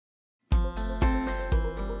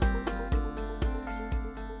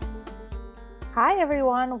Hi,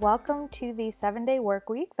 everyone. Welcome to the 7-Day Work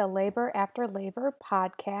Week, the Labor After Labor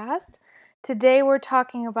podcast. Today, we're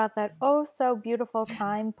talking about that oh so beautiful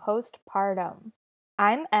time, postpartum.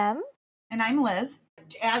 I'm Em. And I'm Liz.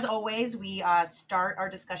 As always, we start our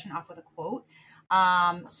discussion off with a quote.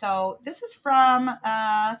 So this is from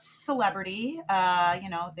a celebrity.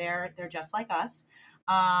 They're just like us.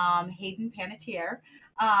 Hayden Panettiere.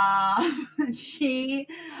 She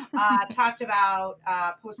talked about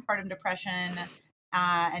postpartum depression,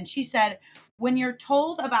 and she said, "When you're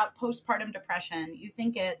told about postpartum depression, you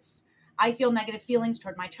think it's I feel negative feelings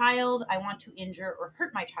toward my child. I want to injure or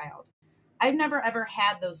hurt my child. I've never ever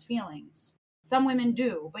had those feelings. Some women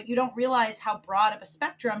do, but you don't realize how broad of a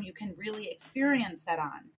spectrum you can really experience that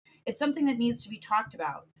on. It's something that needs to be talked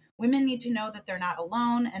about. Women need to know that they're not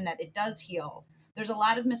alone and that it does heal. There's a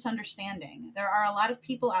lot of misunderstanding. There are a lot of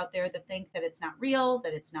people out there that think that it's not real,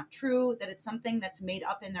 that it's not true, that it's something that's made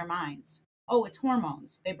up in their minds. Oh, it's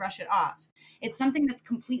hormones. They brush it off. It's something that's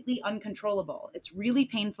completely uncontrollable. It's really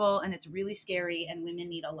painful and it's really scary, and women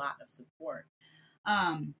need a lot of support.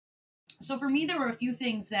 Um, so for me, there were a few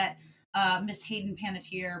things that Miss Hayden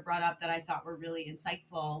Panettiere brought up that I thought were really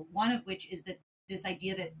insightful. One of which is that this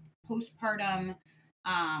idea that postpartum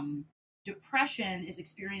um, depression is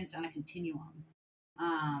experienced on a continuum.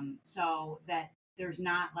 So that there's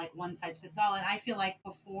not like one size fits all. And I feel like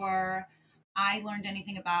before I learned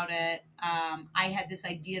anything about it, I had this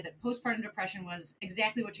idea that postpartum depression was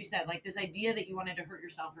exactly what you said, like this idea that you wanted to hurt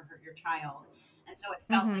yourself or hurt your child. And so it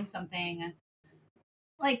felt Mm-hmm. like something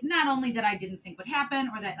like not only that I didn't think would happen,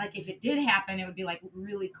 or that like if it did happen, it would be like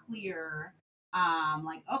really clear,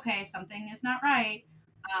 like okay, something is not right.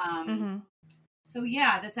 Um, Mm-hmm. so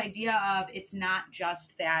yeah, this idea of it's not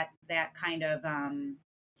just that kind of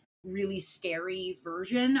really scary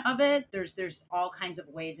version of it. There's all kinds of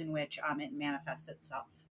ways in which it manifests itself.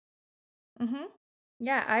 Mm-hmm.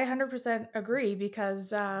 Yeah, I 100% agree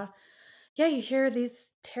because, yeah, you hear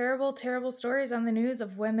these terrible, terrible stories on the news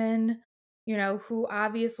of women, who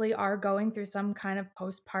obviously are going through some kind of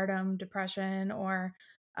postpartum depression or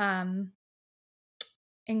um,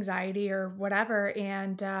 anxiety or whatever.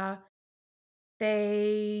 And,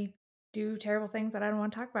 they do terrible things that I don't wanna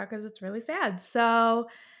talk about because it's really sad. So,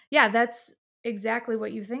 yeah, that's exactly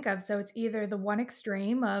what you think of. So it's either the one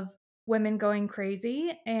extreme of women going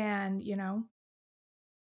crazy and,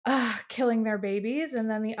 killing their babies, and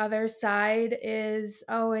then the other side is,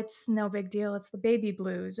 "Oh, it's no big deal, it's the baby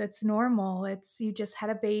blues, it's normal, it's you just had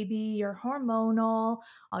a baby, you're hormonal,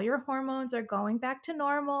 all your hormones are going back to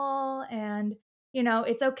normal, and,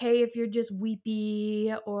 it's okay if you're just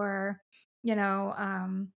weepy or, you know,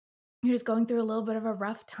 um, you're just going through a little bit of a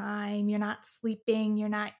rough time, you're not sleeping, you're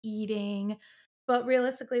not eating." But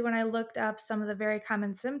realistically, when I looked up some of the very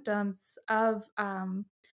common symptoms of,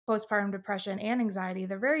 postpartum depression and anxiety,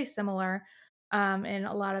 they're very similar. And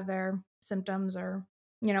a lot of their symptoms are,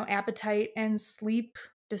 appetite and sleep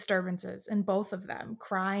disturbances in both of them,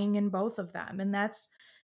 crying in both of them. And that's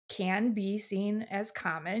can be seen as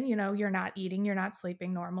common. You're not eating, you're not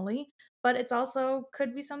sleeping normally, but it's also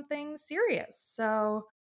could be something serious. So,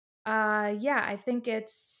 yeah, I think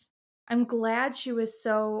I'm glad she was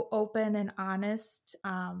so open and honest,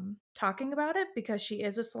 talking about it because she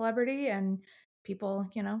is a celebrity and people,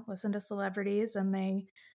 listen to celebrities and they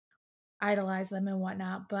idolize them and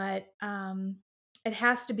whatnot. But it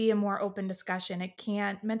has to be a more open discussion. It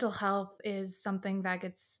can't, mental health is something that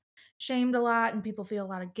gets shamed a lot and people feel a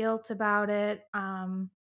lot of guilt about it. And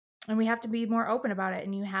we have to be more open about it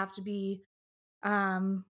and you have to be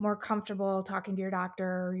more comfortable talking to your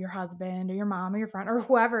doctor or your husband or your mom or your friend or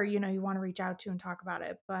whoever, you want to reach out to and talk about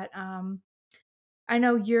it. But I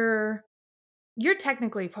know you're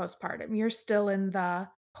technically postpartum. You're still in the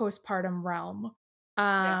postpartum realm.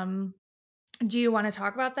 Yeah. Um, do you want to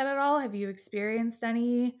talk about that at all? Have you experienced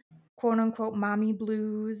any quote unquote mommy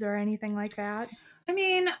blues or anything like that? I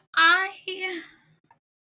mean,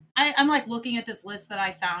 I'm like looking at this list that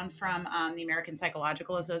I found from the American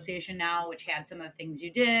Psychological Association now, which had some of the things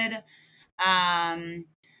you did. I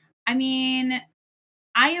mean,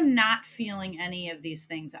 I am not feeling any of these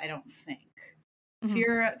things, I don't think.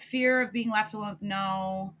 Mhm. Fear of being left alone,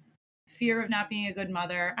 no. Fear of not being a good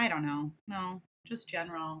mother, I don't know. No, just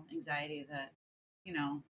general anxiety that, you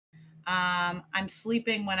know, I'm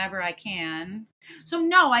sleeping whenever I can. So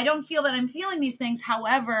no, I don't feel that I'm feeling these things.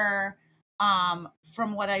 However,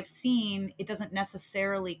 from what I've seen, it doesn't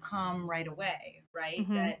necessarily come right away, right?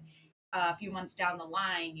 Mhm. That a few months down the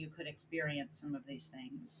line, you could experience some of these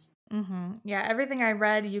things. Mhm. Yeah, everything I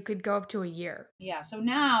read, you could go up to a year. Yeah. So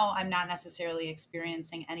now I'm not necessarily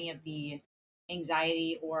experiencing any of the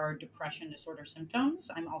anxiety or depression disorder symptoms.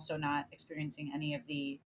 I'm also not experiencing any of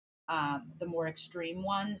the more extreme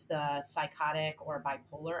ones, the psychotic or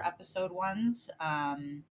bipolar episode ones.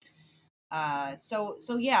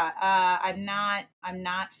 So yeah, I'm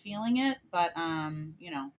not feeling it, but I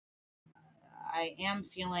am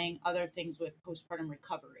feeling other things with postpartum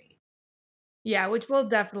recovery. Yeah, which we'll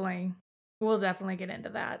definitely get into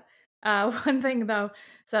that. One thing though,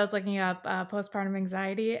 so I was looking up postpartum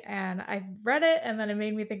anxiety, and I read it, and then it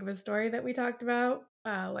made me think of a story that we talked about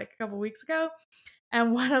like a couple weeks ago.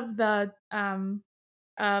 And one of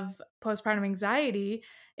postpartum anxiety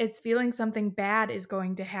is feeling something bad is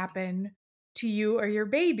going to happen to you or your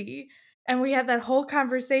baby. And we had that whole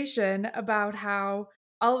conversation about how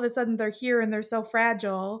all of a sudden they're here and they're so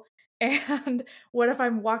fragile. And what if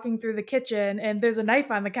I'm walking through the kitchen and there's a knife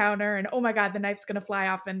on the counter and oh my God, the knife's going to fly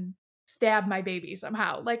off and stab my baby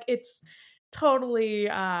somehow? Like it's totally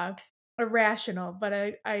irrational. But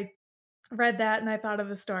I read that and I thought of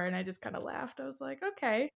the story and I just kind of laughed. I was like,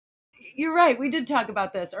 okay. You're right. We did talk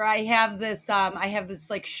about this. Or I have this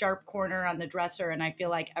like sharp corner on the dresser, and I feel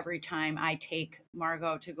like every time I take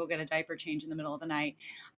Margot to go get a diaper change in the middle of the night,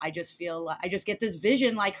 I just get this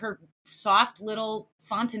vision like her soft little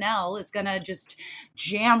fontanelle is gonna just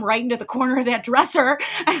jam right into the corner of that dresser.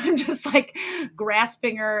 And I'm just like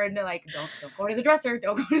grasping her and like, don't go to the dresser,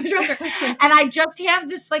 don't go to the dresser. And I just have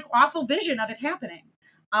this like awful vision of it happening.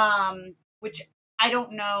 Which I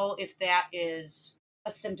don't know if that is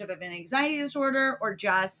a symptom of an anxiety disorder or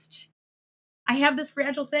just I have this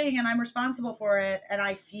fragile thing and I'm responsible for it and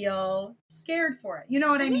I feel scared for it. You know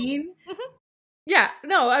what I Mhm, mean? mhm. Yeah,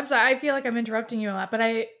 no, I'm sorry. I feel like I'm interrupting you a lot, but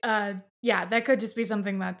yeah, that could just be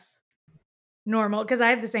something that's normal because I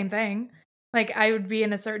had the same thing. Like I would be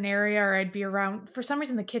in a certain area or I'd be around for some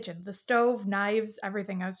reason the kitchen, the stove, knives,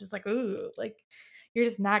 everything. I was just like, ooh, like you're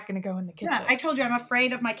just not gonna go in the Yeah, kitchen. I told you I'm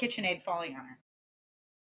afraid of my KitchenAid falling on her.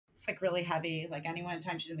 It's like really heavy. Like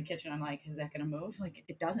anytime she's in the kitchen, I'm like, is that going to move? Like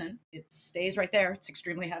it doesn't. It stays right there. It's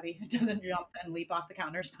extremely heavy. It doesn't jump and leap off the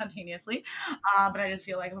counter spontaneously. But I just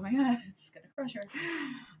feel like, oh my god, it's going to crush her,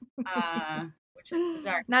 which is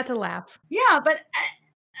bizarre. Not to laugh. Yeah, but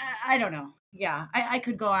I don't know. Yeah, I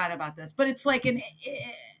could go on about this, but it's like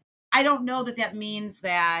I don't know that that means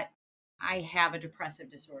that I have a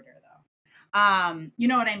depressive disorder though. You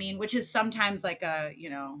know what I mean? Which is sometimes like a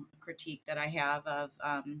critique that I have of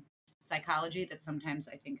psychology that sometimes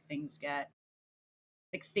I think things get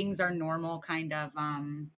like things are normal kind of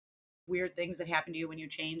weird things that happen to you when you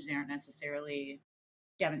change. They aren't necessarily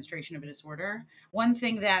demonstration of a disorder. One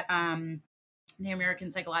thing that the American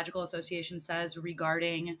Psychological Association says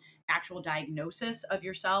regarding actual diagnosis of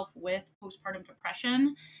yourself with postpartum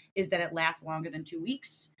depression is that it lasts longer than 2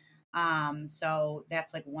 weeks. So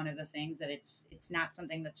that's like one of the things that it's not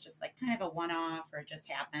something that's just like kind of a one off or it just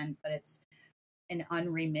happens, but it's an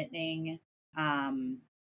unremitting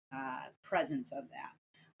presence of that.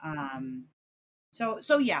 Um,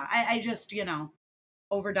 so yeah, I just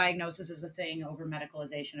overdiagnosis is a thing, over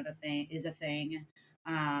medicalization of a thing is a thing.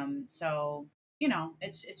 So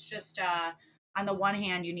it's just on the one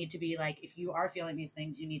hand, you need to be like, if you are feeling these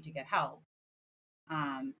things, you need to get help,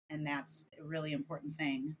 and that's a really important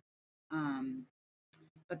thing. Um,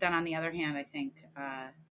 but then on the other hand, I think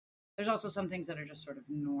there's also some things that are just sort of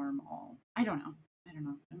normal. I don't know. I don't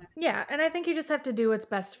know. Yeah, and I think you just have to do what's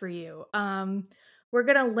best for you. We're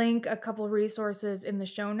gonna link a couple resources in the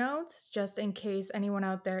show notes just in case anyone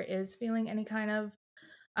out there is feeling any kind of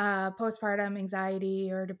postpartum anxiety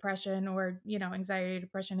or depression or anxiety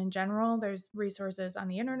depression in general. There's resources on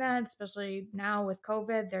the internet, especially now with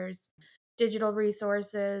COVID. There's digital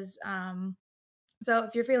resources. So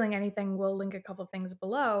if you're feeling anything, we'll link a couple things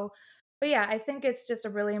below. But yeah, I think it's just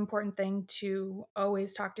a really important thing to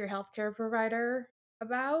always talk to your healthcare provider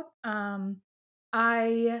about.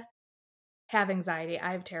 I have anxiety.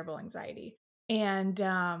 I have terrible anxiety. And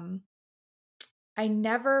I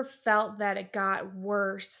never felt that it got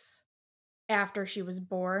worse after she was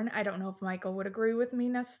born. I don't know if Michael would agree with me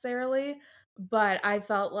necessarily, but I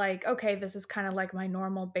felt like, okay, this is kind of like my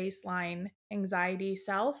normal baseline anxiety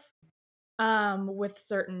self. With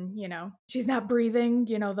certain, she's not breathing,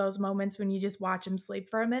 those moments when you just watch him sleep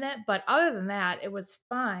for a minute. But other than that, it was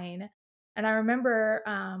fine. And I remember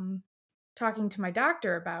talking to my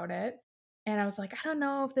doctor about it. And I was like, I don't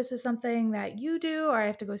know if this is something that you do or I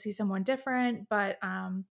have to go see someone different. But,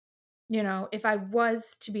 if I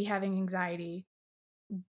was to be having anxiety,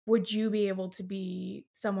 would you be able to be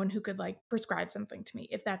someone who could like prescribe something to me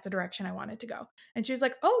if that's a direction I wanted to go? And she was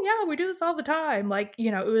like, "Oh yeah, we do this all the time." Like,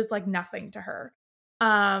 it was like nothing to her.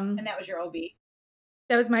 And Um that was your OB.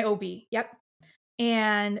 that was my OB. Yep.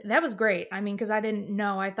 And that was great. I mean, because I didn't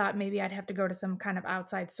know. I thought maybe I'd have to go to some kind of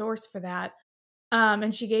outside source for that.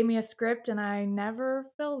 And she gave me a script and I never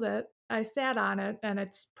filled it. I sat on it and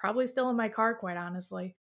it's probably still in my car, quite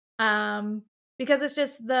honestly. Um, because it's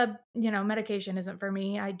just medication isn't for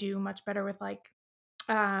me. I do much better with like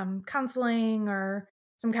counseling or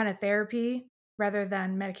some kind of therapy rather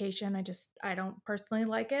than medication. I don't personally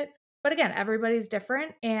like it. But again, everybody's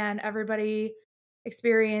different and everybody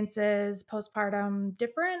experiences postpartum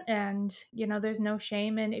different. And, there's no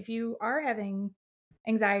shame in if you are having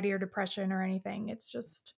anxiety or depression or anything.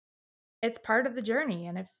 It's part of the journey.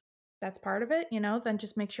 And if that's part of it, then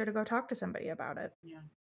just make sure to go talk to somebody about it. Yeah.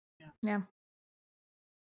 Yeah. Yeah.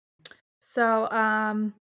 So,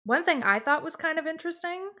 one thing I thought was kind of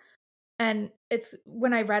interesting, and it's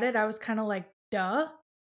when I read it, I was kinda like, "Duh,"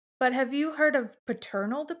 but have you heard of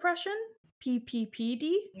paternal depression?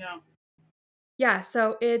 PPPD? No. Yeah,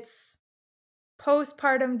 so it's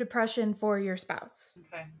postpartum depression for your spouse.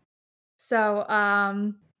 Okay. So,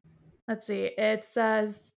 let's see, it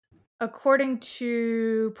says, according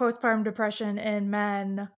to postpartum depression in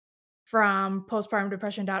men from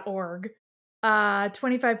postpartumdepression.org,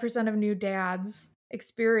 25% of new dads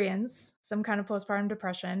experience some kind of postpartum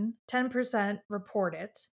depression, 10% report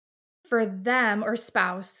it. For them or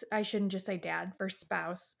spouse, I shouldn't just say dad, for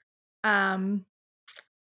spouse, um,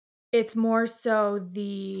 it's more so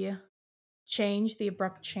the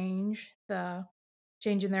abrupt change, the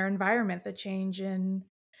change in their environment, the change in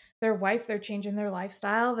their wife, their change in their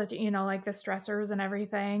lifestyle, like the stressors and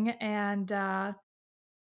everything. And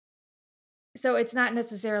so it's not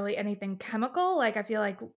necessarily anything chemical. Like I feel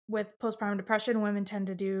like with postpartum depression, women tend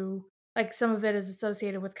to do like some of it is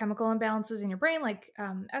associated with chemical imbalances in your brain, like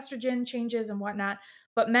estrogen changes and whatnot.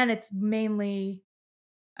 But men, it's mainly,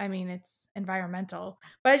 I mean, it's environmental.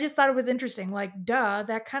 But I just thought it was interesting. Like, duh,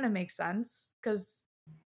 that kind of makes sense because,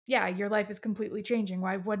 yeah, your life is completely changing.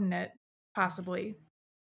 Why wouldn't it possibly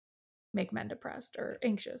make men depressed or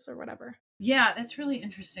anxious or whatever? Yeah, that's really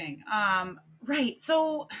interesting. Right.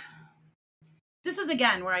 So this is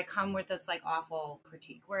again where I come with this like awful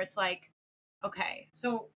critique where it's like, okay,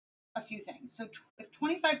 so a few things. So if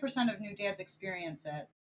 25% of new dads experience it,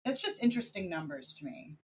 that's just interesting numbers to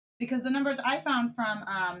me. Because the numbers I found from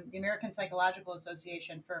the American Psychological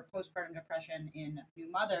Association for postpartum depression in new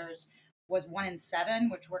mothers was 1 in 7,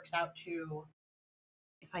 which works out to,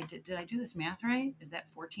 if I did I do this math right? Is that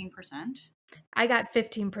 14%? I got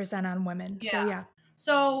 15% on women. So, Yeah. yeah.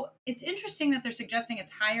 So it's interesting that they're suggesting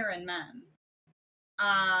it's higher in men,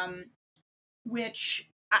 um, which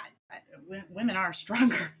women are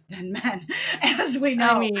stronger than men, as we I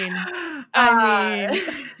know. mean, I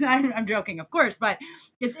Uh, mean, I'm joking, of course, but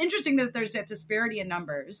it's interesting that there's a disparity in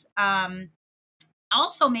numbers.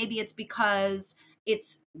 Also, maybe it's because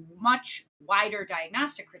it's much wider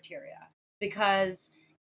diagnostic criteria because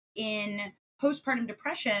in postpartum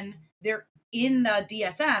depression, they're in the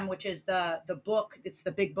DSM, which is the book. It's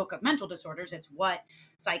the big book of mental disorders. It's what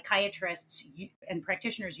psychiatrists and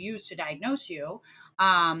practitioners use to diagnose you.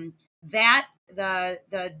 That the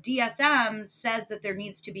DSM says that there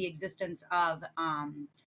needs to be existence of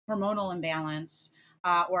hormonal imbalance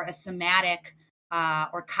or a somatic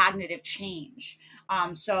or cognitive change.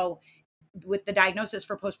 So with the diagnosis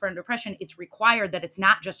for postpartum depression, it's required that it's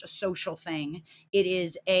not just a social thing. It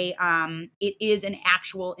is an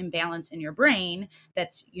actual imbalance in your brain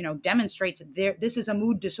that's demonstrates there this is a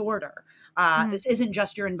mood disorder. mhm, This isn't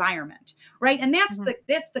just your environment, right? And mhm,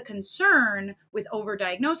 that's the concern with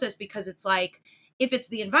overdiagnosis, because it's like if it's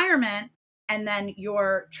the environment and then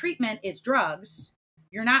your treatment is drugs,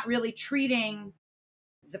 you're not really treating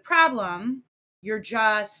the problem, you're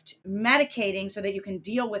just medicating so that you can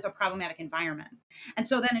deal with a problematic environment. And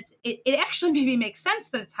so then it actually maybe makes sense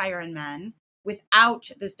that it's higher in men without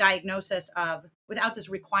this diagnosis of without this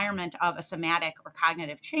requirement of a somatic or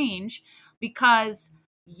cognitive change, because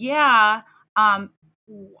yeah,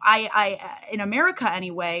 I in America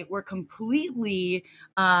anyway, we're completely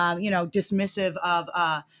dismissive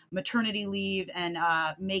of maternity leave and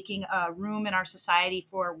making room in our society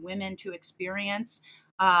for women to experience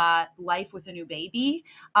life with a new baby.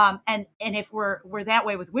 And if we're that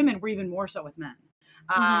way with women, we're even more so with men,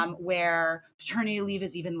 mhm. where paternity leave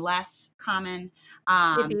is even less common.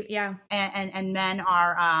 Yeah. And men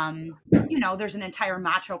are, there's an entire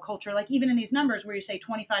macho culture, like even in these numbers where you say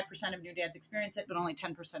 25% of new dads experience it, but only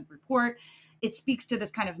 10% report. It speaks to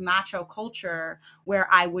this kind of macho culture where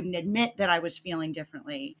I wouldn't admit that I was feeling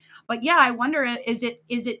differently. But yeah, I wonder, is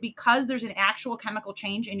it because there's an actual chemical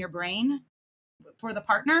change in your brain for the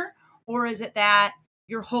partner, or is it that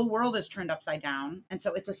your whole world is turned upside down and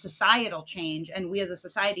so it's a societal change and we as a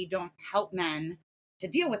society don't help men to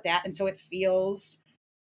deal with that. And so it feels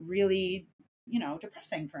really,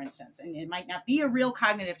 depressing, for instance. And it might not be a real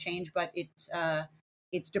cognitive change, but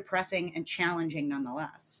it's depressing and challenging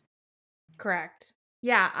nonetheless. Correct.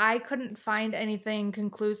 Yeah, I couldn't find anything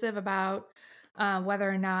conclusive about, whether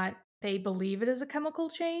or not they believe it is a chemical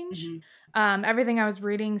change. Hmm. Everything I was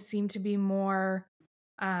reading seemed to be more,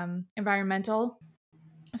 environmental.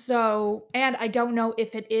 So and I don't know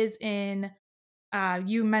if it is in,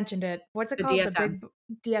 you mentioned it. What's it The called? The DSM. big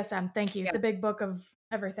b DSM, thank you. Yeah. The big book of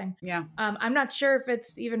everything. Yeah. I'm not sure if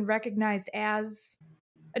it's even recognized as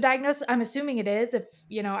a diagnosis. I'm assuming it is if,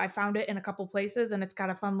 I found it in a couple places and it's got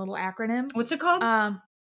a fun little acronym. What's it called? Um,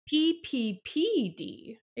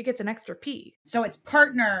 PPPD. It gets an extra P. So it's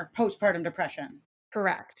partner postpartum depression.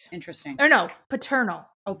 Correct. Interesting. Or no, paternal.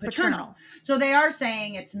 Oh, paternal. Paternal. So they are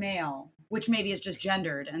saying it's male, which maybe is just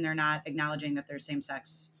gendered, and they're not acknowledging that they're same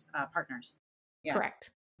sex partners. Yeah.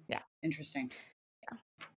 Correct. Yeah. Interesting. Yeah.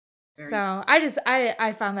 Very So interesting.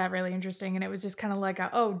 I found that really interesting and it was just kind of like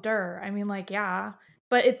oh I mean like yeah,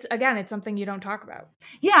 but it's something you don't talk about.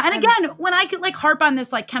 Yeah, and And again, when I could like harp on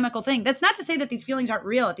this like chemical thing, that's not to say that these feelings aren't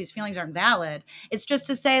real, that these feelings aren't valid. It's just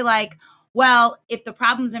to say like, well, if the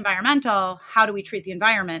problem's environmental, how do we treat the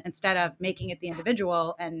environment instead of making it the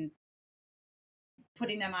individual and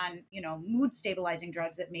putting them on, mood stabilizing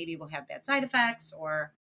drugs that maybe will have bad side effects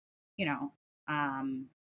or, you know, um,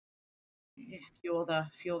 fuel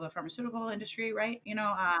the pharmaceutical industry, right?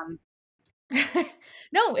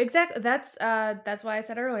 no, exactly. That's why I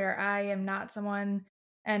said earlier I am not someone,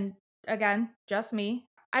 and again, just me.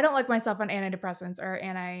 I don't like myself on antidepressants or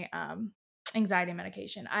anxiety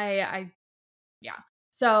medication. I yeah.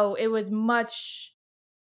 So it was much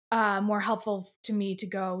more helpful to me to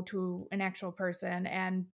go to an actual person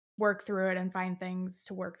and work through it and find things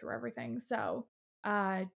to work through everything. So,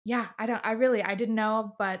 yeah, I didn't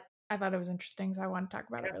know, but I thought it was interesting, so I want to talk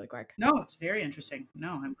about Yeah. it really quick. No, it's very interesting.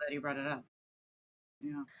 No, I'm glad you brought it up.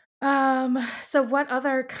 Yeah. So what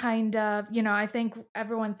other kind of, I think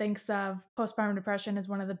everyone thinks of postpartum depression as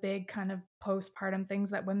one of the big kind of postpartum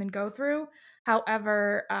things that women go through.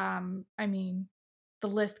 However, I mean, the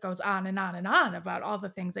list goes on and on and on about all the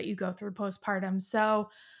things that you go through postpartum. So,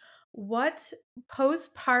 what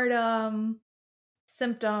postpartum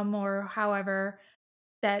symptom or however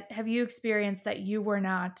that have you experienced that you were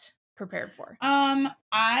not prepared for?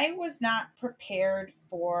 I was not prepared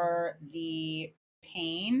for the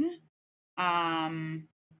pain, um,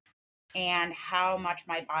 and how much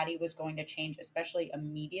my body was going to change, especially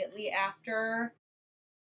immediately after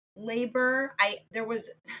labor. There was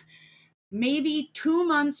maybe 2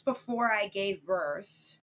 months before I gave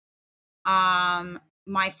birth.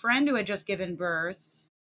 My friend who had just given birth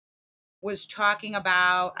was talking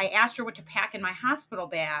about, I asked her what to pack in my hospital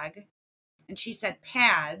bag, and she said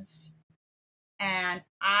pads. And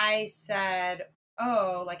I said,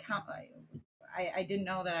 "Oh, like how I didn't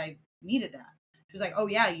know that I needed that." She was like, "Oh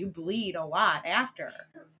yeah, you bleed a lot after."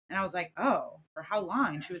 And I was like, "Oh, for how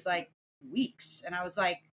long?" And she was like, "Weeks." And I was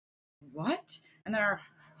like, "What?" And then her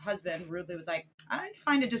husband rudely was like, "I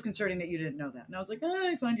find it disconcerting that you didn't know that." And I was like,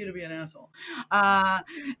 "I find you to be an asshole." Uh,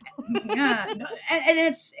 yeah, no, and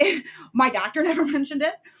it's my doctor never mentioned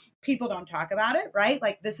it. People don't talk about it, right?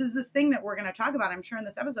 Like this is this thing that we're going to talk about, I'm sure, in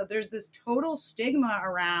this episode. There's this total stigma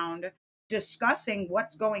around discussing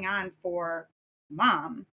what's going on for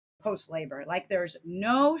mom post labor. Like there's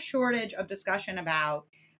no shortage of discussion about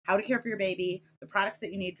how to care for your baby, the products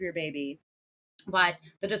that you need for your baby, but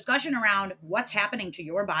the discussion around what's happening to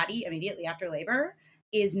your body immediately after labor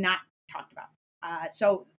is not talked about.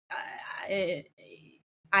 So I,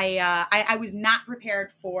 I was not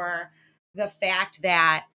prepared for the fact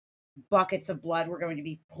that buckets of blood were going to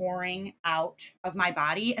be pouring out of my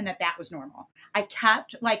body and that was normal. I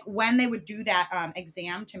kept like when they would do that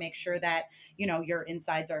exam to make sure that your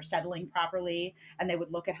insides are settling properly, and they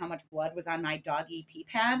would look at how much blood was on my doggy pee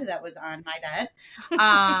pad that was on my bed.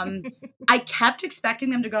 I kept expecting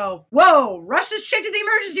them to go, "Whoa, rush this chick to the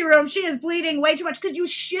emergency room. She is bleeding way too much," because you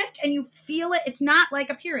shift and you feel it. It's not like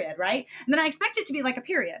a period, right? And then I expect it to be like a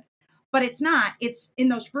period, but it's not. It's in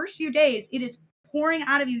those first few days, it is pouring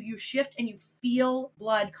out of you. You shift and you feel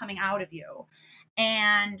blood coming out of you.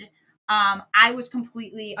 And I was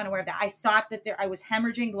completely unaware of that. I thought that I was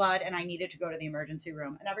hemorrhaging blood and I needed to go to the emergency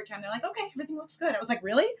room. And every time they're like, "Okay, everything looks good." I was like,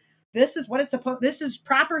 "Really? This is what it's supposed, this is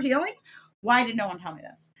proper healing?" Why did no one tell me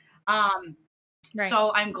this? Um, Right.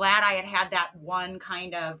 so I'm glad I had that one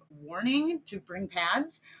kind of warning to bring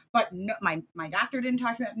pads, but no, my doctor didn't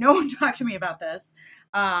talk to me. No one talked to me about this,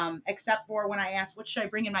 except for when I asked, "What should I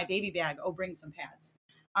bring in my baby bag?" "Oh, bring some pads."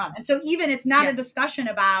 And so even it's not a Yeah. discussion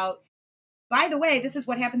about by the way, this is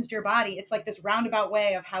what happens to your body. It's like this roundabout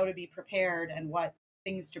way of how to be prepared and what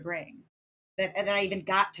things to bring. That and then I even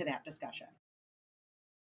got to that discussion.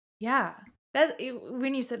 Yeah.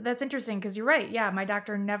 When you said that's interesting because you're right. Yeah, my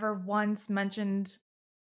doctor never once mentioned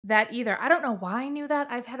that either. I don't know why I knew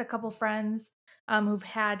that. I've had a couple friends, who've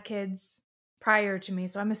had kids prior to me,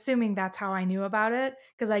 so I'm assuming that's how I knew about it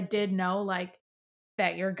because I did know, like,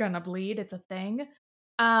 that you're gonna bleed, it's a thing.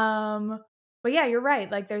 Um, but yeah, you're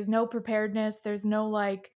right, like, there's no preparedness, there's no,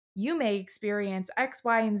 like, you may experience X,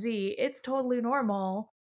 Y, and Z, it's totally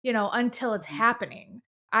normal, until it's Mhm. happening.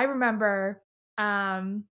 I remember,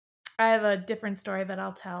 um I have a different story that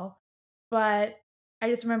I'll tell, but I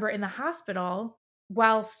just remember in the hospital,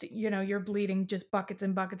 whilst, you're bleeding just buckets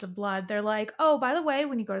and buckets of blood, they're like, "Oh, by the way,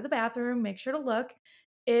 when you go to the bathroom, make sure to look.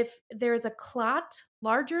 If there's a clot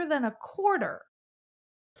larger than a quarter,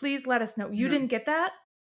 please let us know." You Yeah. didn't get that?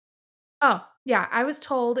 Oh, yeah, I was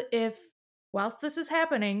told if whilst this is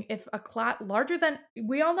happening, if a clot larger than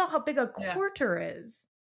we all know how big a Yeah. quarter is,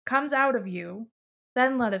 comes out of you,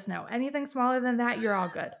 then let us know. Anything smaller than that, you're all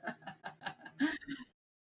good.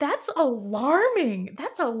 That's alarming.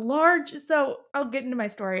 That's a large so I'll get into my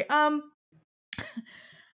story. I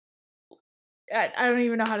don't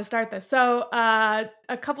even know how to start this. So,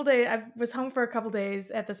 a couple days I was home for a couple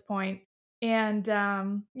days at this point, and,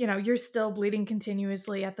 you're still bleeding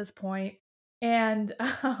continuously at this point, and,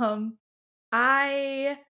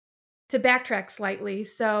 I to backtrack slightly,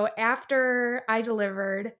 so after I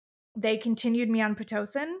delivered, they continued me on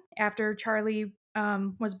Pitocin after Charlie,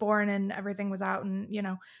 was born and everything was out and,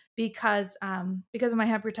 because of my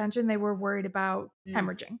hypertension, they were worried about Mm.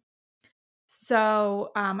 hemorrhaging.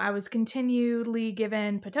 So, I was continually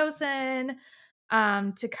given Pitocin,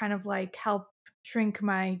 to kind of, like, help shrink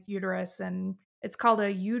my uterus, and it's called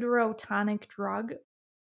a uterotonic drug,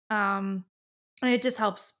 um, and it just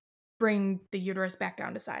helps bring the uterus back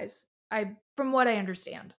down to size. From what I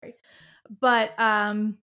understand, right? But,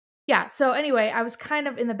 yeah, so anyway, I was kind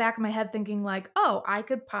of in the back of my head thinking like, "Oh, I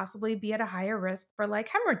could possibly be at a higher risk for, like,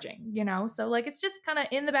 hemorrhaging," you know? So, like, it's just kinda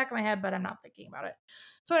in the back of my head, but I'm not thinking about it.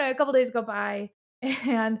 So anyway, a couple days go by,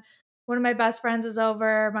 and one of my best friends is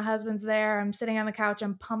over, my husband's there, I'm sitting on the couch,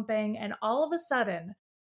 I'm pumping, and all of a sudden,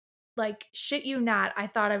 like, shit you not, I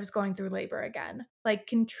thought I was going through labor again. Like,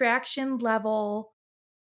 contraction level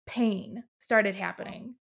pain started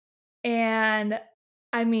happening. And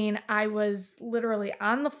I mean, I was literally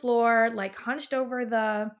on the floor, like hunched over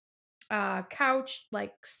the couch,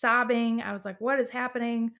 like sobbing. I was like, what is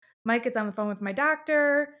happening? Mike gets on the phone with my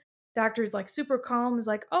doctor. Doctor's like super calm, is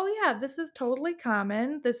like, oh, yeah, this is totally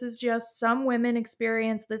common. This is just some women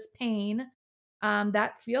experience this pain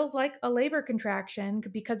that feels like a labor contraction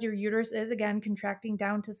because your uterus is again contracting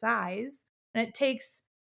down to size. And it takes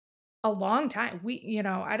a long time.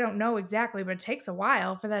 I don't know exactly, but it takes a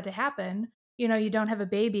while for that to happen. You don't have a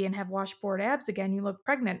baby and have washboard abs again. You look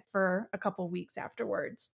pregnant for a couple weeks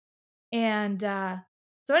afterwards. And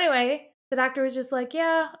so anyway, the doctor was just like,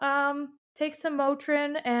 "Yeah, take some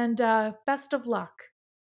Motrin and best of luck."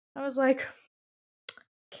 I was like,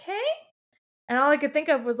 "Okay." And all I could think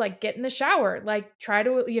of was like get in the shower, like try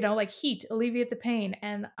to, like heat, alleviate the pain.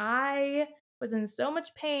 And I was in so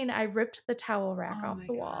much pain, I ripped the towel rack Oh off my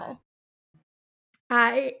the god. wall.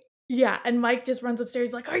 I Yeah, and Mike just runs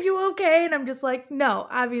upstairs like, "Are you okay?" And I'm just like, "No,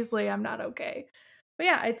 obviously I'm not okay." But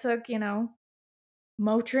yeah, I took,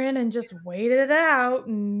 Motrin and just waited it out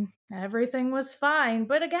and everything was fine.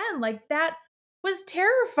 But again, like that was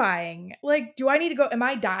terrifying. Like, do I need to go am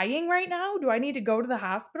I dying right now? Do I need to go to the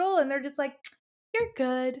hospital? And they're just like, "You're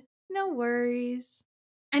good. No worries."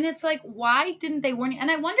 And it's like, why didn't they warn you? And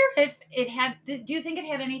I wonder if it had. Do you think it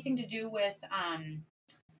had anything to do with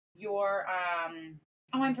your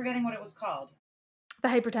Oh, I'm forgetting what it was called. The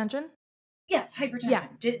hypertension? Yes, Yeah.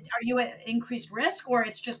 hypertension. Are you at increased risk, or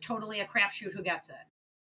it's just totally a crapshoot who gets it?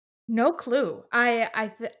 No clue. I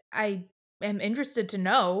am interested to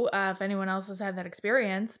know, if anyone else has had that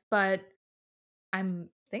experience, but I'm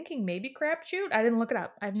thinking maybe crapshoot? I didn't look it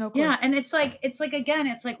up. I have no clue. Yeah, and it's like again,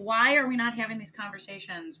 it's like why are we not having these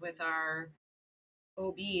conversations with our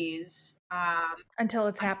OBs? Until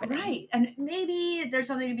it's happening. Right, and maybe there's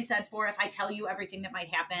something to be said for if I tell you everything that might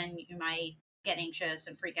happen, you might get anxious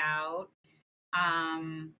and freak out.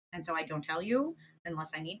 And so I don't tell you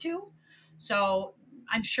unless I need to. So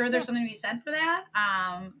I'm sure there's Yeah. something to be said for that.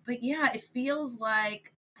 But yeah, it feels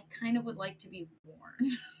like I kind of would like to be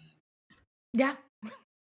warned. Yeah.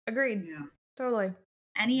 Agreed. Yeah. Totally.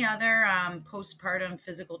 Any other postpartum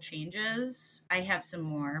physical changes? I have some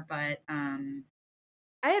more, but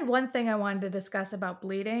I had one thing I wanted to discuss about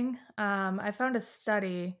bleeding. I found a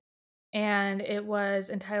study. and it was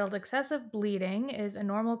entitled Excessive Bleeding is a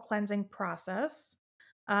Normal Cleansing Process,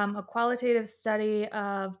 a qualitative study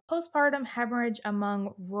of postpartum hemorrhage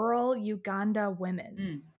among rural Uganda women.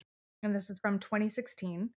 Mm. And this is from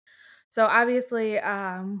 2016. So obviously,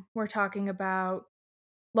 we're talking about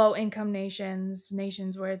low income nations,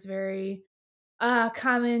 nations where it's very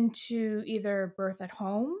common to either birth at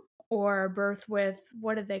home or birth with,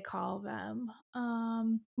 what did they call them?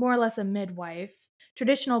 More or less a midwife,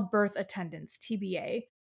 traditional birth attendants, TBA.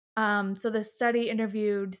 So the study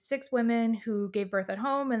interviewed 6 women who gave birth at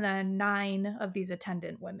home and then 9 of these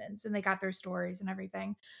attendant women, and they got their stories and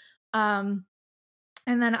everything. Um,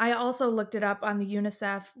 and then I also looked it up on the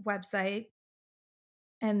UNICEF website,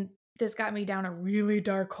 and this got me down a really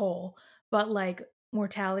dark hole, but like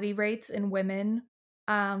mortality rates in women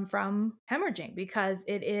from hemorrhaging, because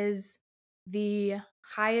it is the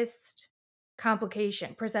highest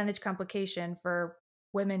complication, percentage complication for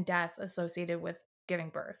women death associated with giving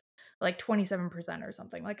birth, like 27% or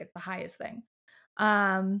something, like it's the highest thing.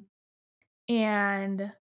 Um,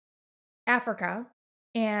 and Africa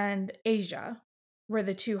and Asia were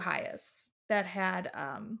the two highest that had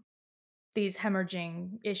these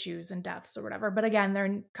hemorrhaging issues and deaths or whatever. But again, they're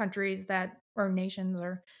in countries that, or nations,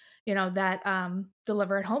 or that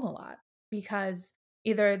deliver at home a lot, because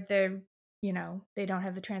either they're, they don't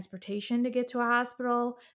have the transportation to get to a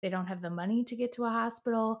hospital, they don't have the money to get to a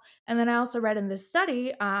hospital. And then I also read in this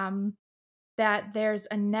study that there's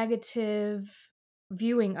a negative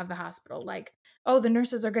viewing of the hospital, like, oh, the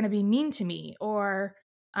nurses are going to be mean to me, or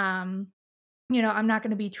um I'm not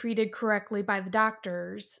going to be treated correctly by the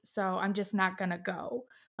doctors, so I'm just not going to go.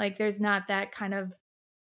 Like, there's not that kind of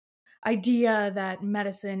idea that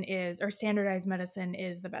medicine is, or standardized medicine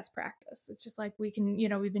is the best practice. It's just like, we can,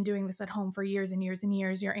 we've been doing this at home for years and years and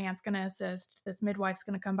years. Your aunt's going to assist. This midwife's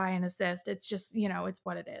going to come by and assist. It's just, it's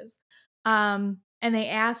what it is. And they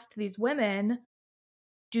asked these women,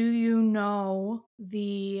 do you know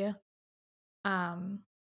the, um,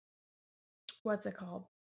 what's it called?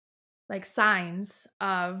 Like signs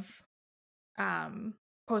of um,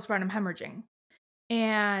 postpartum hemorrhaging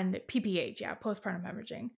and PPH, yeah, postpartum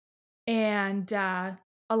hemorrhaging. And a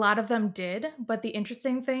lot of them did, but the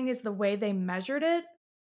interesting thing is the way they measured it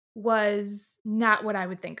was not what I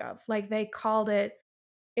would think of. Like, they called it,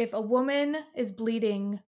 if a woman is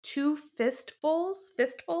bleeding 2 fistfuls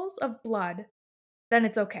of blood, then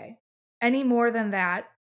it's okay. Any more than that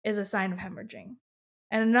is a sign of hemorrhaging.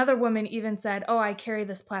 And another woman even said, oh, I carry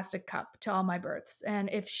this plastic cup to all my births, and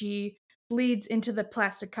if she bleeds into the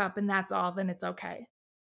plastic cup and that's all, then it's okay.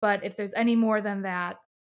 But if there's any more than that,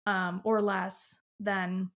 or less,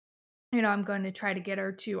 then I'm going to try to get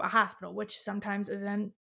her to a hospital, which sometimes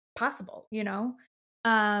isn't possible. There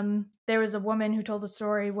was a woman who told a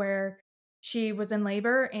story where she was in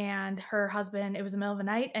labor and her husband, it was the middle of the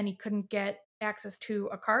night, and he couldn't get access to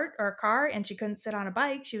a cart or a car, and she couldn't sit on a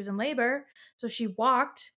bike. She was in labor. So she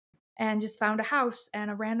walked and just found a house,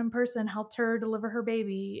 and a random person helped her deliver her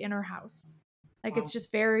baby in her house. Like, it's Wow.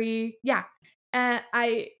 just very, yeah.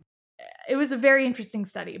 It was a very interesting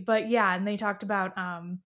study, but yeah. And they talked about,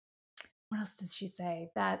 what else did she say?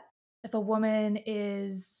 That if a woman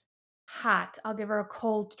is hot, I'll give her a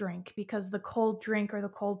cold drink, because the cold drink or the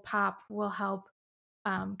cold pop will help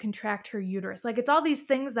contract her uterus. Like, it's all these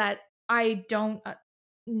things that I don't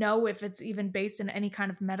know if it's even based in any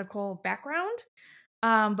kind of medical background.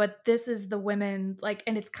 But this is the women, like,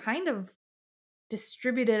 and it's kind of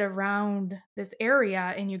distributed around this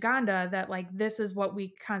area in Uganda, that like, this is what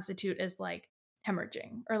we constitute as like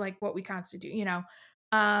hemorrhaging, or like what we constitute,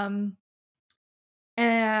 Um,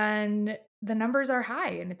 and the numbers are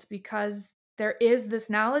high, and it's because there is this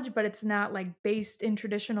knowledge, but it's not like based in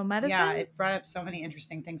traditional Yeah, medicine. it brought up so many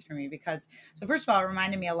interesting things for me because, so first of all, it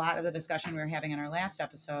reminded me a lot of the discussion we were having in our last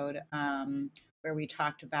episode, where we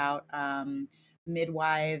talked about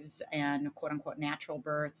midwives and quote unquote natural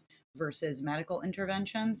birth versus medical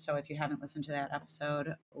intervention. So if you haven't listened to that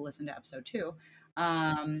episode, listen to episode 2.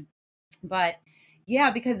 But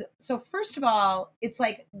yeah, because so first of all, it's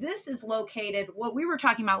like this is located. What we were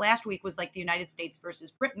talking about last week was like the United States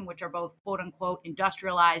versus Britain, which are both quote unquote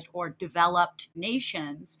industrialized or developed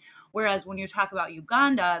nations. Whereas when you talk about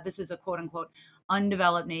Uganda, this is a quote unquote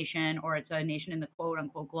undeveloped nation, or it's a nation in the quote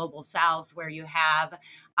unquote global south, where you have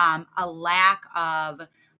a lack of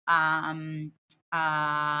um,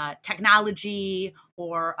 technology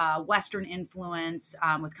or Western influence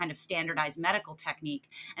with kind of standardized medical technique.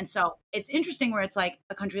 And so it's interesting where it's like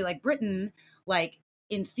a country like Britain, like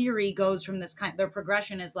in theory, goes from this kind, their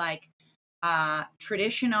progression is like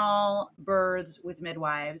traditional births with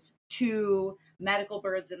midwives to medical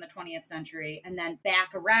births in the 20th century, and then back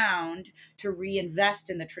around to reinvest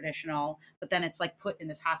in the traditional, but then it's like put in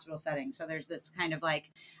this hospital setting. So there's this kind of like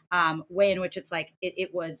way in which it's like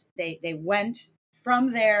it was they went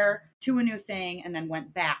from there to a new thing and then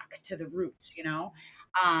went back to the roots, you know.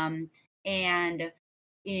 And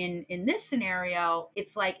in this scenario,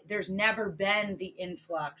 it's like there's never been the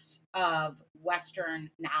influx of Western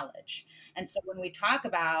knowledge. And so when we talk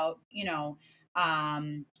about,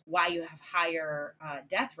 why you have higher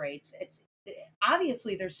death rates, it's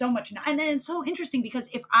obviously there's so much. And then it's so interesting because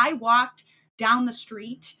if I walked down the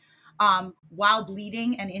street while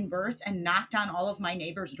bleeding and in birth and knocked on all of my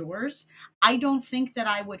neighbors' doors, I don't think that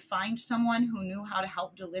I would find someone who knew how to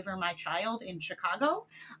help deliver my child in Chicago.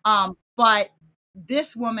 But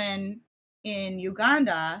this woman in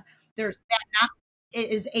Uganda, there's that not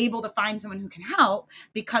is able to find someone who can help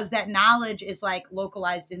because that knowledge is like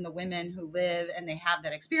localized in the women who live and they have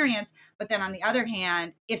that experience. But then on the other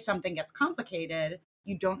hand, if something gets complicated,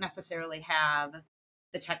 you don't necessarily have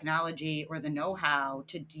the technology or the know-how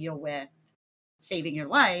to deal with saving your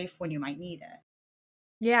life when you might need it.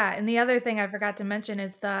 Yeah, and the other thing I forgot to mention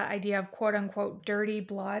is the idea of quote unquote dirty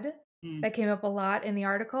blood Mm. that came up a lot in the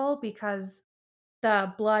article because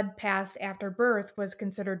the blood passed after birth was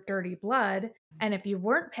considered dirty blood, and if you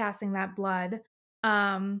weren't passing that blood,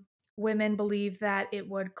 um, women believed that it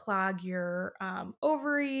would clog your,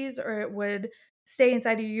 ovaries or it would stay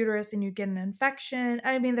inside your uterus and you get an infection.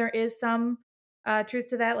 I mean, there is some, truth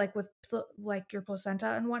to that, like with like your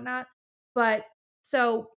placenta and whatnot, but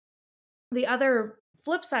so the other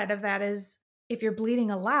flip side of that is if you're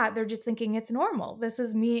bleeding a lot, they're just thinking it's normal. This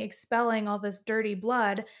is me expelling all this dirty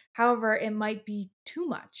blood. However, it might be too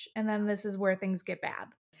much. And then this is where things get bad.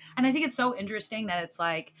 And I think it's so interesting that it's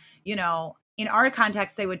like, in our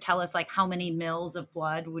context, they would tell us like how many mils of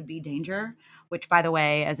blood would be danger, which, by the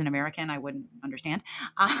way, as an American, I wouldn't understand.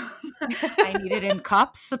 Um, I need it in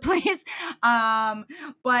cups, please. Um,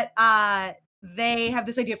 but they have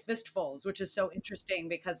this idea of fistfuls, which is so interesting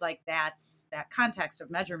because, like, that's that context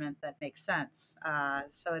of measurement that makes sense.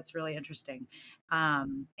 So it's really interesting.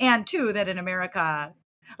 And two, that in America,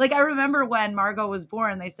 like, I remember when Margot was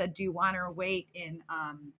born, they said, "Do you want her weight in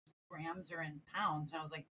grams or in pounds?" And I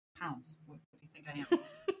was like, "Pounds? What do you think I am?"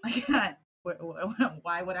 Like,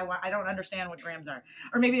 why would I want? I don't understand what grams are.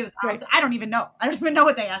 Or maybe it was Right. ounces. I don't even know. I don't even know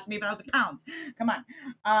what they asked me, but I was like, pounds. Come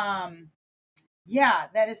on. Yeah,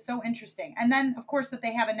 that is so interesting. And then, of course, that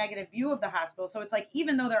they have a negative view of the hospital. So it's like,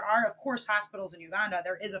 even though there are, of course, hospitals in Uganda,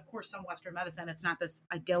 there is, of course, some Western medicine. It's not this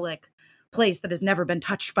idyllic place that has never been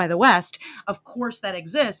touched by the West. Of course, that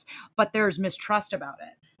exists, but there's mistrust about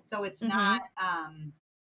it. So Mhm.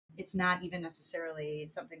 it's not even necessarily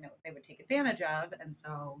something that they would take advantage of. And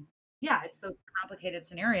so, yeah, it's those complicated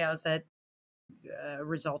scenarios that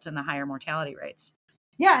result in the higher mortality rates.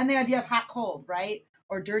 Yeah, and the idea of hot cold, right?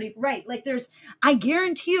 Or dirty, right? Like I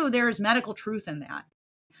guarantee you there is medical truth in that,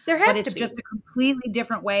 There but has to it's just be. a completely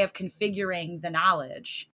different way of configuring the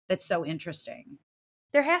knowledge that's so interesting.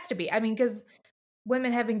 There has to be. I mean, because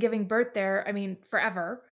women have been giving birth there, I mean,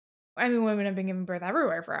 forever. I mean, women have been giving birth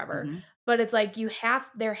everywhere forever. Hmm. But it's like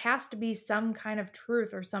there has to be some kind of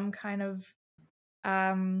truth or some kind of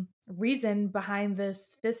reason behind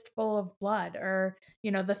this fistful of blood or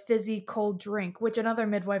the fizzy cold drink, which another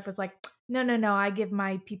midwife was like, no, no, no, I give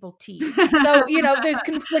my people tea. So there's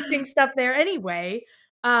conflicting stuff there anyway.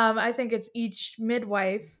 I think it's each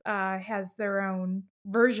midwife has their own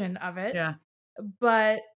version of it, Yeah.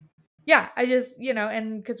 but yeah, I just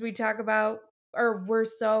and because we talk about or we're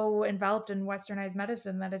so enveloped in westernized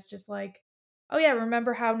medicine that it's just like, oh yeah,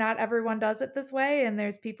 remember how not everyone does it this way, and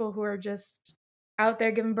there's people who are just out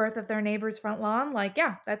there giving birth at their neighbor's front lawn. Like,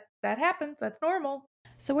 yeah, that happens. That's normal.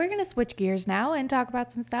 So we're gonna switch gears now and talk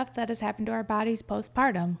about some stuff that has happened to our bodies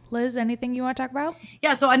postpartum. Liz, anything you want to talk about?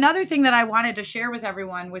 Yeah. So another thing that I wanted to share with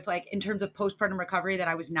everyone with like in terms of postpartum recovery that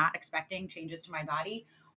I was not expecting changes to my body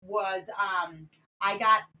was I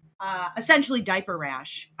got essentially diaper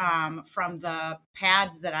rash from the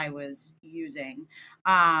pads that I was using.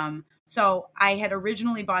 So I had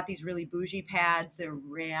originally bought these really bougie pads, the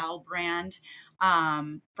Real brand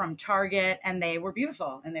from Target, and they were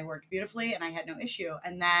beautiful and they worked beautifully, and I had no issue.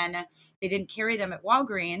 And then they didn't carry them at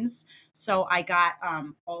Walgreens, so I got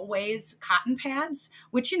Always cotton pads,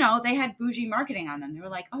 which, they had bougie marketing on them. They were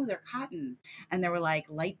like, oh, they're cotton. And they were like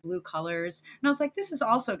light blue colors. And I was like, this is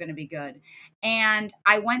also going to be good. And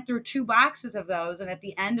I went through 2 boxes of those. And at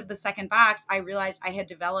the end of the second box, I realized I had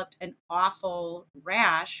developed an awful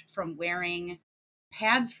rash from wearing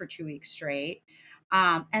pads for 2 weeks straight.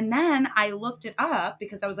 And then I looked it up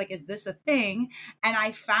because I was like, is this a thing? And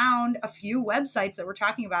I found a few websites that were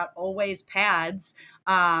talking about always pads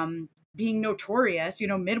being notorious.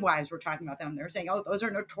 Midwives were talking about them. They were saying, oh, those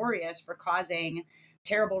are notorious for causing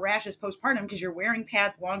terrible rashes postpartum because you're wearing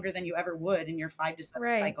pads longer than you ever would in your 5 to 7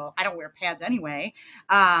 Right. cycle. I don't wear pads anyway.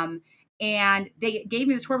 And they gave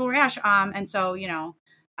me this horrible rash. And so,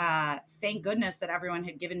 thank goodness that everyone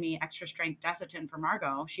had given me extra strength Desitin for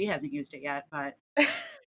Margot. She hasn't used it yet, but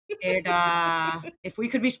if we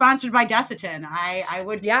could be sponsored by Desitin, I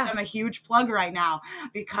would give Yeah. them a huge plug right now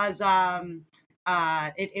because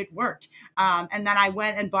it worked. And then I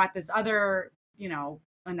went and bought this other,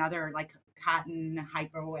 another like cotton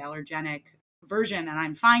hypoallergenic version, and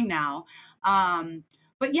I'm fine now.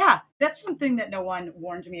 But yeah, that's something that no one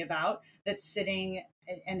warned me about. That's sitting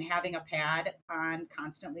and having a pad on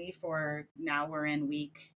constantly for now we're in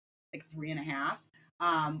week like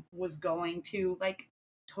 3.5, was going to like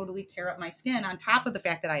totally tear up my skin on top of the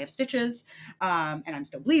fact that I have stitches, and I'm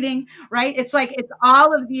still bleeding, right? It's like, it's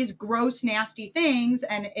all of these gross, nasty things.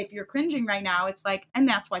 And if you're cringing right now, it's like, and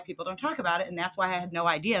that's why people don't talk about it. And that's why I had no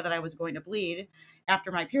idea that I was going to bleed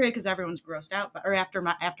after my period because everyone's grossed out, or after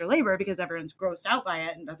labor because everyone's grossed out by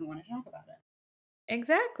it and doesn't want to talk about it.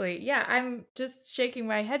 Exactly. Yeah, I'm just shaking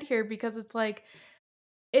my head here because it's like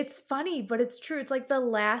it's funny, but it's true. It's like the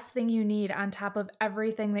last thing you need on top of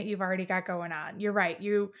everything that you've already got going on. You're right.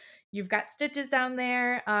 You've got stitches down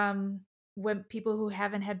there. When people who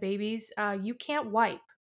haven't had babies, you can't wipe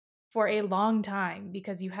for a long time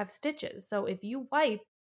because you have stitches. So if you wipe,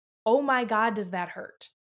 oh my god, does that hurt.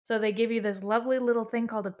 So they give you this lovely little thing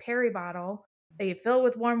called a peri bottle that you fill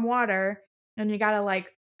with warm water, and you got to like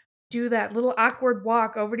do that little awkward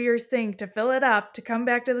walk over to your sink to fill it up, to come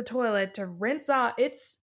back to the toilet, to rinse off.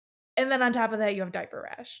 It's and then on top of that, you have diaper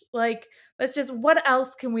rash. Like, that's just what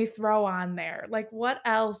else can we throw on there? Like, what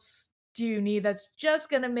else do you need that's just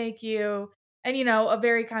gonna make you and, a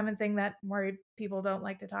very common thing that more people don't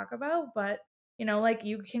like to talk about, but, like,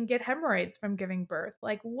 you can get hemorrhoids from giving birth.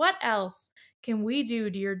 Like, what else can we do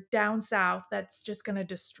to your down south that's just gonna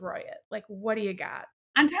destroy it? Like, what do you got?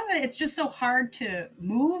 On top of it, it's just so hard to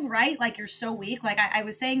move, right? Like you're so weak. Like I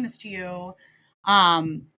was saying this to you.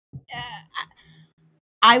 Um,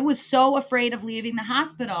 I was so afraid of leaving the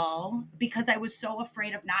hospital because I was so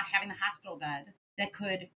afraid of not having the hospital bed that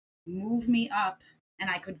could move me up and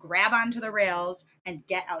I could grab onto the rails and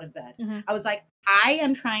get out of bed. Mhm. I was like, I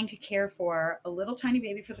am trying to care for a little tiny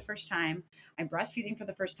baby for the first time. I'm breastfeeding for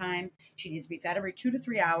the first time. She needs to be fed every 2 to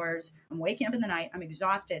 3 hours. I'm waking up in the night. I'm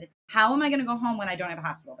exhausted. How am I going to go home when I don't have a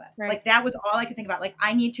hospital bed? Right. Like that was all I could think about. Like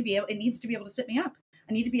I need to be able, it needs to be able to sit me up.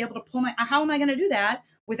 I need to be able to pull how am I going to do that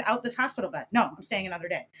without this hospital bed? No, I'm staying another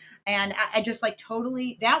day. And I just like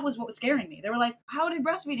totally, that was what was scaring me. They were like, how did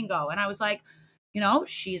breastfeeding go? And I was like,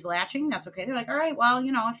 she's latching. That's okay. They're like, all right, well,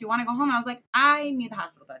 if you want to go home. I was like, I need the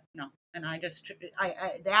hospital bed. No. And I just,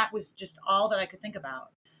 that was just all that I could think about.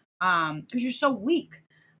 Cause you're so weak,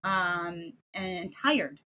 and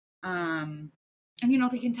tired. And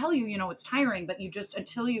they can tell you, it's tiring, but you just,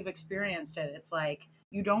 until you've experienced it, it's like,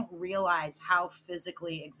 you don't realize how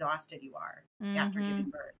physically exhausted you are after giving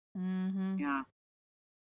Mhm. birth. Mhm. Yeah.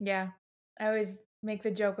 Yeah. I always make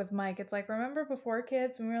the joke with Mike. It's like, remember before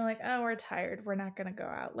kids when we were like, "Oh, we're tired. We're not gonna go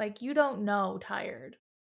out." Like, you don't know tired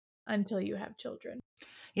until you have children.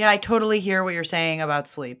 Yeah, I totally hear what you're saying about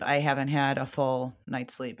sleep. I haven't had a full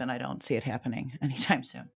night's sleep and I don't see it happening anytime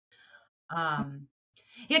soon. Um,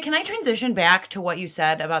 yeah, can I transition back to what you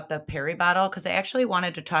said about the Perry bottle? Because I actually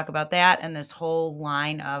wanted to talk about that and this whole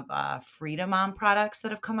line of Frida Mom products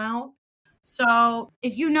that have come out. So,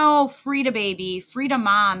 if you know Frida Baby, Frida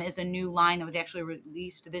Mom is a new line that was actually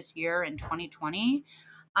released this year in 2020.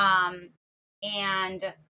 Um,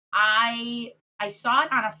 and I saw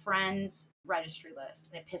it on a friend's registry list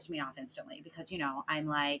and it pissed me off instantly because I'm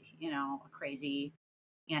like a crazy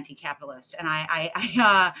anti-capitalist, and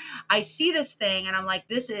I see this thing and I'm like,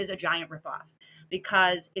 this is a giant ripoff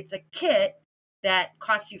because it's a kit that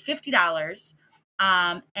costs you $50,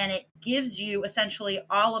 and it gives you essentially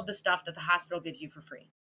all of the stuff that the hospital gives you for free.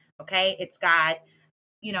 Okay, it's got,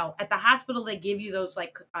 at the hospital they give you those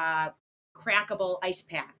like crackable ice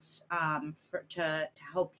packs, to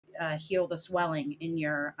help heal the swelling in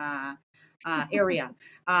your area.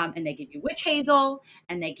 And they give you witch hazel,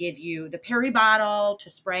 and they give you the Perry bottle to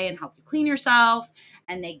spray and help you clean yourself,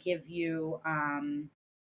 and they give you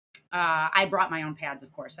I brought my own pads,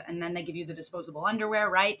 of course, and then they give you the disposable underwear,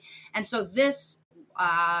 right? And so this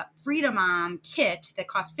Frida Mom kit that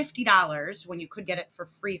costs $50 when you could get it for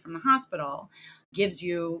free from the hospital gives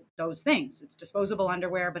you those things. It's disposable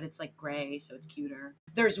underwear, but it's like gray, so it's cuter.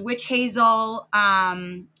 There's witch hazel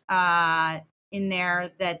in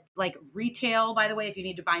there that like retail, by the way, if you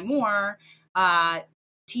need to buy more.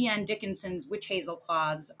 TN Dickinson's witch hazel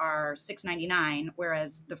cloths are $6.99,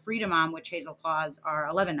 whereas the Freedom Mom witch hazel cloths are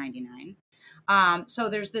 $11.99. So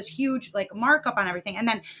there's this huge like markup on everything, and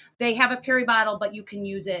then they have a peri bottle, but you can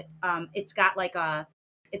use it. It's got like a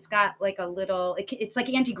little. It's like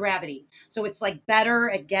anti gravity, so it's like better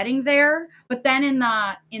at getting there. But then in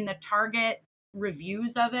the Target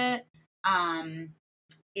reviews of it,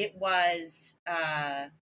 it was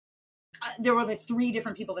there were like three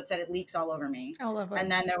different people that said it leaks all over me. Oh, And lovely.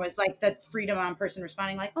 then there was like the Freedom on person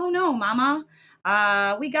responding like, "Oh no, mama,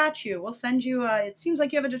 we got you. We'll send you it seems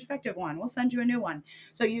like you have a defective one. We'll send you a new one."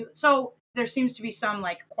 So there seems to be some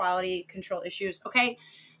like quality control issues. Okay.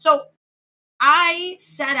 So I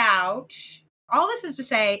set out, all this is to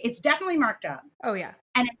say it's definitely marked up Oh, yeah.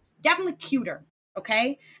 and it's definitely cuter.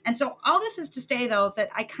 Okay. And so all this is to say though that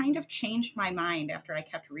I kind of changed my mind after I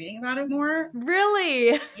kept reading about it more.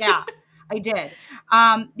 Really? Yeah, I did.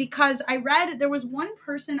 Because I read there was one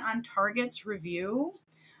person on Target's review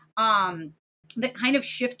um, that kind of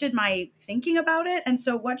shifted my thinking about it. And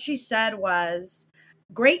so what she said was,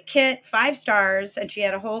 great kit, 5 stars. And she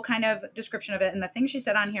had a whole kind of description of it. And the thing she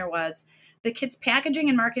said on here was, the kit's packaging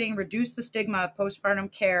and marketing reduce the stigma of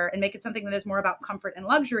postpartum care and make it something that is more about comfort and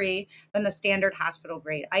luxury than the standard hospital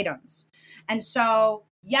grade items. And so,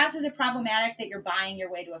 yes, is it problematic that you're buying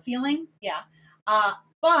your way to a feeling? Yeah. Uh,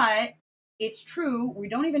 but it's true. We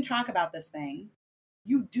don't even talk about this thing.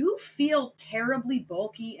 You do feel terribly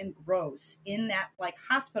bulky and gross in that like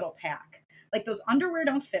hospital pack. Like those underwear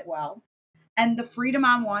don't fit well, and the Freedom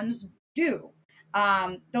on ones do.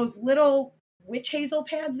 Those little witch hazel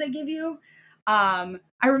pads they give you.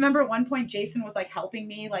 I remember at one point Jason was like helping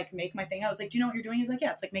me like make my thing. I was like, "Do you know what you're doing?" He's like,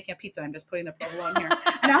 "Yeah, it's like making a pizza. I'm just putting the provolone here."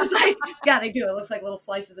 And I was like, "Yeah, they do. It looks like little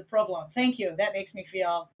slices of provolone. Thank you. That makes me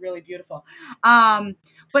feel really beautiful."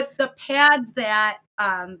 But the pads that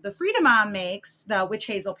the Freedom Mom makes, the witch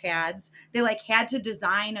hazel pads, they like had to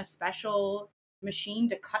design a special machine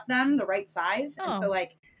to cut them the right size, and so Oh.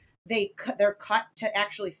 like they're cut to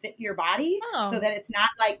actually fit your body so Oh. that it's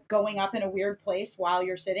not like going up in a weird place while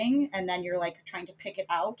you're sitting and then you're like trying to pick it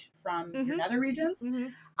out from your Mhm. nether regions.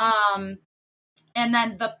 Mhm. um and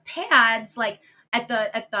then the pads, like at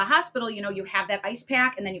the hospital, you have that ice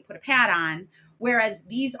pack and then you put a pad on, whereas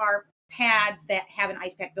these are pads that have an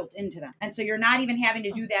ice pack built into them, and so you're not even having to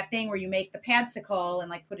Oh. do that thing where you make the padsicle and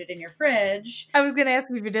like put it in your fridge. I was gonna ask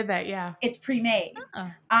you if you did that, yeah. It's pre-made.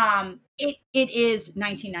 Oh. It is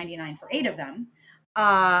 19.99 for 8 of them,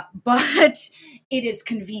 but it is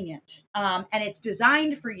convenient, and it's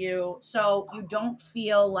designed for you so you don't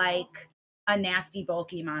feel like a nasty,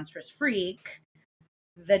 bulky, monstrous freak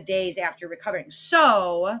the days after recovering.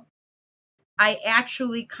 So I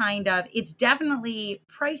actually kind of, it's definitely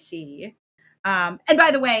pricey. And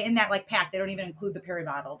by the way, in that like pack, they don't even include the Perry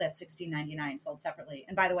bottle. That's 16.99 sold separately.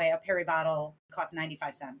 And by the way, a Perry bottle costs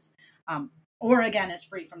 95 cents. Or again, is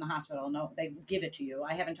free from the hospital. No, they give it to you.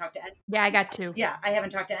 I haven't talked to any. Yeah, I got 2. Yeah, I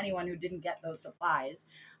haven't talked to anyone who didn't get those supplies.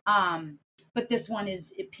 Um, but this one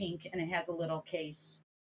is pink and it has a little case.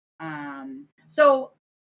 So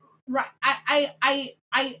right,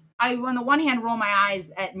 I on the one hand roll my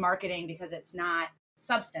eyes at marketing because it's not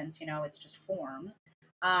substance, it's just form.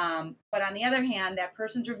 But on the other hand, that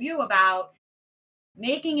person's review about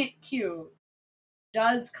making it cute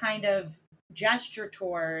does kind of gesture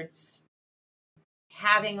towards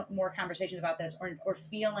having more conversations about this, or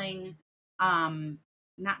feeling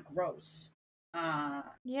not gross. Uh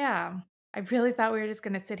Yeah. I really thought we were just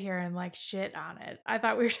gonna sit here and, like, shit on it. I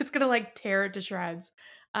thought we were just gonna, like, tear it to shreds.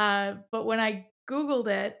 But when I Googled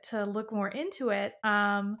it to look more into it,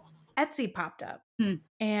 Etsy popped up, hmm,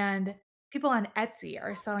 and people on Etsy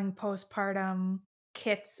are selling postpartum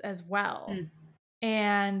kits as well. hmm,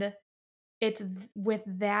 And it's with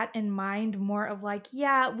that in mind, more of like,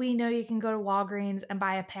 yeah, we know you can go to Walgreens and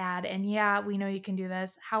buy a pad, and yeah, we know you can do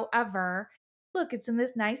this. However, look, it's in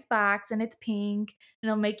this nice box and it's pink, and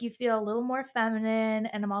it'll make you feel a little more feminine.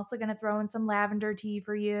 And I'm also gonna throw in some lavender tea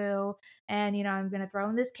for you. And I'm gonna throw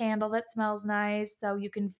in this candle that smells nice so you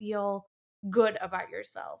can feel good about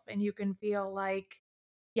yourself and you can feel like,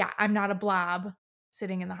 yeah, I'm not a blob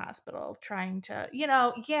sitting in the hospital trying to,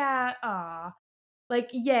 yeah, like,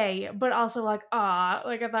 yay, but also like, "Aw,"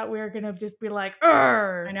 like, I thought we were gonna just be like, I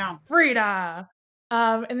 "Urgh, know. Frida."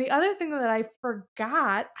 And the other thing that I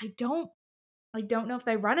forgot, I don't know if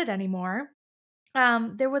they run it anymore.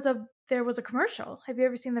 There was a there was a commercial. Have you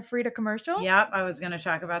ever seen the Frida commercial? Yep, I was going to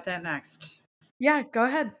talk about that next. Yeah, go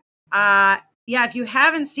ahead. Uh, yeah, if you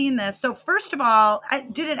haven't seen this, so first of all,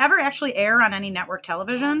 did it ever actually air on any network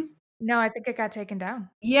television? No, I think it got taken down.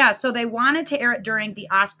 Yeah, so they wanted to air it during the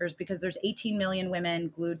Oscars because there's 18 million women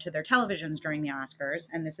glued to their televisions during the Oscars,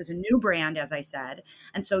 and this is a new brand, as I said.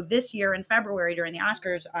 And so this year in February during the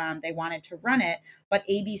Oscars, they wanted to run it, but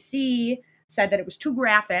ABC said that it was too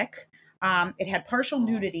graphic. It had partial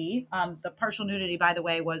nudity. The partial nudity, by the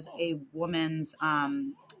way, was a woman's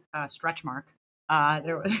stretch mark.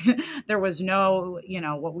 There, there was no,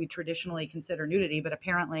 what we traditionally consider nudity, but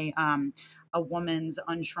apparently, a woman's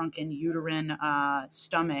unshrunken uterine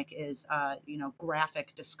stomach is,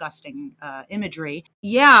 graphic, disgusting imagery.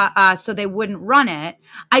 Yeah, so they wouldn't run it.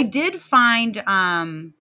 I did find.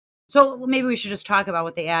 So maybe we should just talk about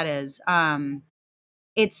what the ad is.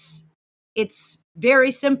 It's it's very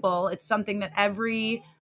simple. It's something that every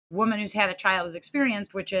woman who's had a child has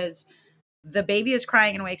experienced, which is the baby is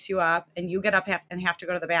crying and wakes you up, and you get up and have to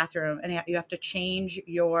go to the bathroom, and you have to change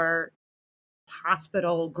your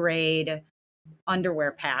hospital grade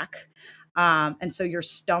underwear pack. And so you're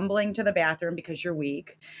stumbling to the bathroom because you're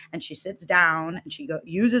weak. And she sits down and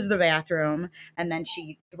uses the bathroom. And then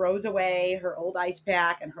she throws away her old ice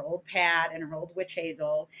pack and her old pad and her old witch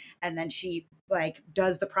hazel. And then she like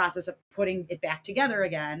does the process of putting it back together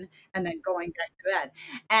again and then going back to bed.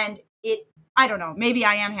 And I don't know, maybe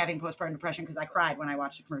I am having postpartum depression because I cried when I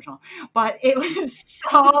watched the commercial, but it was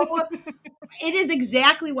it is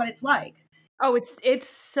exactly what it's like. Oh, it's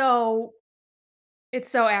so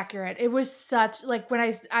accurate. It was such like, when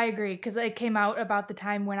I agree, because it came out about the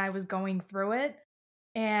time when I was going through it,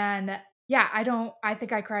 and, yeah, I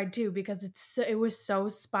think I cried too because it was so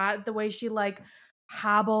spot the way she, like,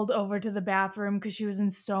 hobbled over to the bathroom because she was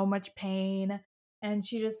in so much pain, and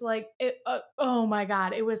she just, like, oh my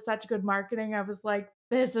god, it was such good marketing. I was like,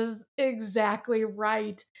 "This is exactly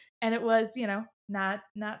right," and it was, not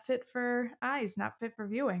fit for eyes, not fit for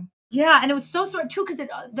viewing. Yeah, and it was so smart too because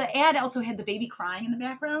the ad also had the baby crying in the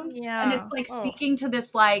background, and it's, Yeah. like, Oh, speaking to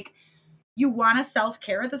this, like, you wanna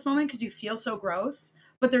self-care at this moment because you feel so gross,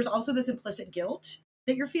 but there's also this implicit guilt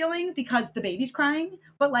that you're feeling because the baby's crying,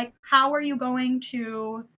 but, like, how are you going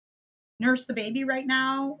to nurse the baby right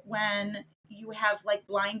now when you have, like,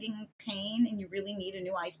 blinding pain and you really need a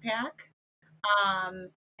new ice pack? um,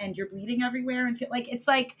 and you're bleeding everywhere and feel like it's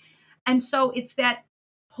like, and so it's that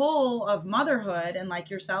pull of motherhood and like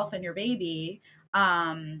yourself and your baby.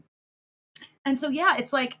 And so yeah,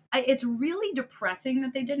 it's like it's really depressing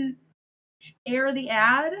that they didn't air the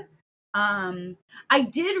ad. I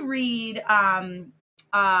did read uh,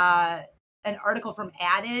 an article from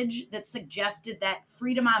Adage that suggested that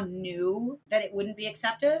Freedom Mom knew that it wouldn't be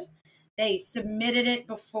accepted. They submitted it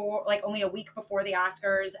before, like only a week before the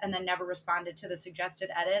Oscars, and then never responded to the suggested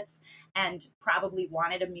edits, and probably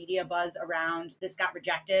wanted a media buzz around this got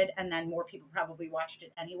rejected, and then more people probably watched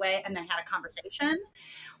it anyway, and then had a conversation.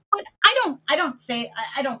 But I don't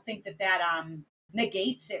think that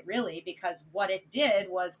negates it really, because what it did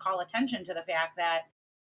was call attention to the fact that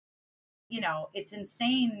it's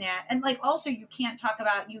insane that, and like also you can't talk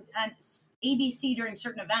about you and ABC during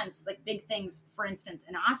certain events like big things, for instance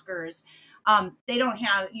in Oscars. They don't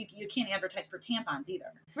have you can't advertise for tampons either.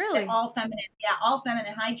 That really? all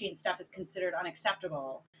feminine hygiene stuff is considered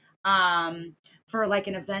unacceptable um for like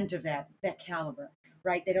an event of that caliber,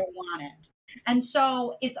 right? They don't want it. And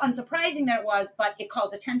so it's unsurprising that it was, but it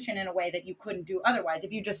calls attention in a way that you couldn't do otherwise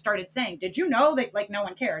if you just started saying, did you know that, like, no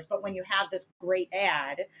one cares. But when you have this great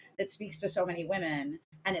ad that speaks to so many women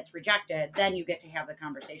and it's rejected, then you get to have the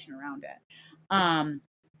conversation around it.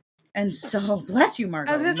 And so bless you, I was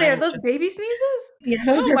Margot. gonna You say, might are have those to, baby sneezes? yeah,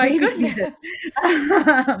 those Oh are my baby sneezes.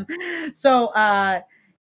 goodness. So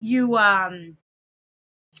you I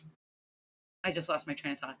just lost my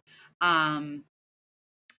train of thought.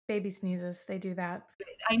 Baby sneezes, they do that.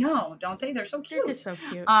 I know, don't they? They're so They're just cute. so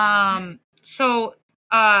cute. So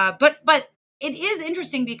but it is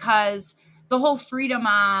interesting because the whole Frida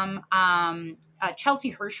Mom,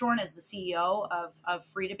 Chelsea Hirschhorn is the CEO of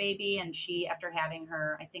Frida Baby, and she, after having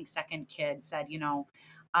her, I think, second kid, said,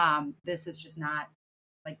 this is just not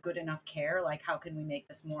like good enough care. Like, how can we make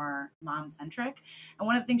this more mom centric? And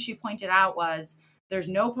one of the things she pointed out was there's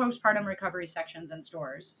no postpartum recovery sections in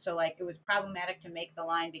stores. So like it was problematic to make the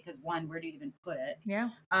line because one, where do you even put it? Yeah.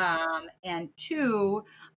 And two,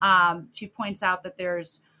 she points out that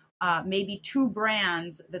there's maybe two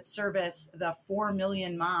brands that service the 4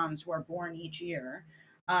 million moms who are born each year.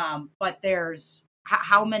 But there's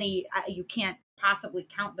how many, you can't possibly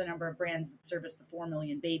count the number of brands that service the 4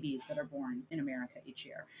 million babies that are born in America each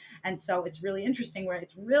year. And so it's really interesting where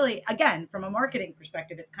it's really, again, from a marketing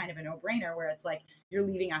perspective, it's kind of a no brainer where it's like you're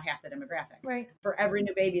leaving out half the demographic. Right. For every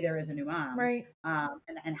new baby, there is a new mom. Right.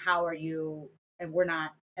 And how are you, and we're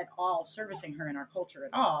not at all servicing her in our culture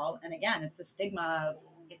at all. And again, it's the stigma of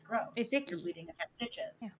it's It's gross. You're icky. bleeding and have Yeah.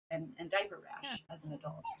 stitches and diaper Yeah. rash as an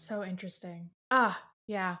adult. So interesting. Ah,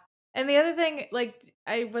 yeah. And the other thing, like,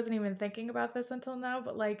 I wasn't even thinking about this until now,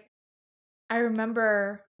 but like, I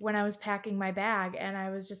remember when I was packing my bag and I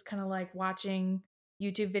was just kind of like watching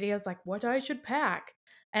YouTube videos, like what I should pack.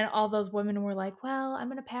 And all those women were like, well, I'm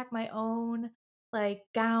going to pack my own like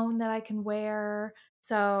gown that I can wear.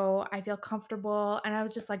 So I feel comfortable. And I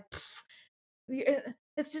was just like,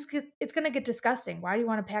 it's just it's gonna get disgusting. Why do you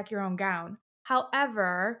wanna pack your own gown?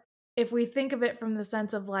 However, if we think of it from the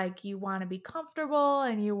sense of, like, you wanna be comfortable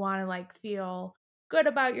and you wanna, like, feel good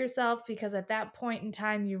about yourself because at that point in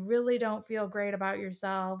time, you really don't feel great about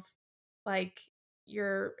yourself, like,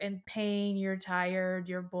 you're in pain, you're tired,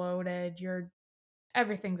 you're bloated, you're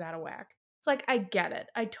everything's out of whack. It's like, I get it.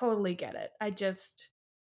 I totally get it. I just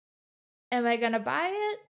am I gonna buy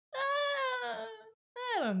it? Uh,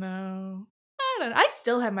 I don't know. I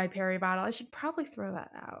still have my Perry bottle. I should probably throw that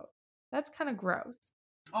out. That's kinda gross.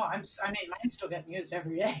 Oh, I mean, mine's still getting used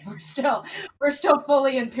every day. We're still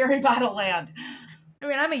fully in Perry Bottle land. I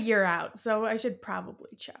mean, I'm a year out, so I should probably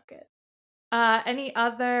chuck it. Any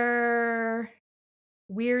other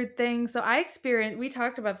weird things? So I experienced we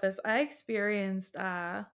talked about this. I experienced,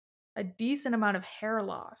 a decent amount of hair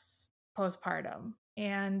loss postpartum,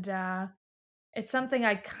 and, it's something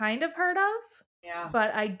I kind of heard of, Yeah.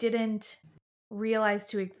 but I didn't realize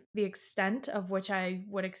to the extent of which I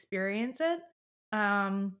would experience it.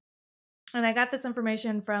 Um, and I got this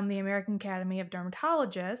information from the American Academy of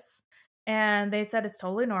Dermatologists, and they said it's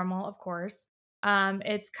totally normal, of course.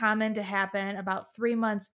 It's common to happen about 3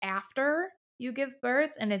 months after you give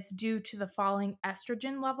birth, and it's due to the falling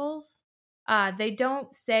estrogen levels. They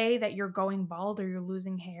don't say that you're going bald or you're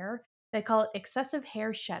losing hair. They call it excessive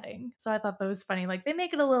hair shedding. So I thought that was funny. Like they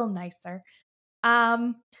make it a little nicer.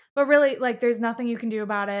 But really, like, there's nothing you can do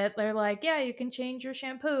about it. They're like, "Yeah, you can change your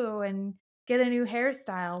shampoo and get a new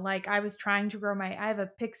hairstyle." Like, I was trying to grow my I have a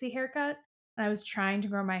pixie haircut, and I was trying to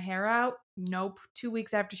grow my hair out. Nope. 2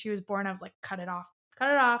 weeks after she was born, I was like, "Cut it off.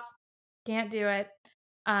 Cut it off. Can't do it."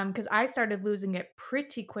 Because I started losing it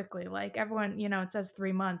pretty quickly. Like, everyone, it says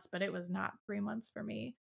 3 months, but it was not 3 months for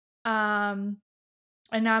me. Um,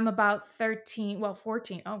 and now I'm about 13, well,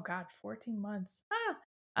 14. Oh god, 14 months.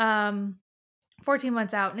 Um 14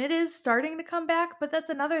 months out and it is starting to come back, but that's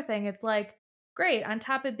another thing. It's like, great, on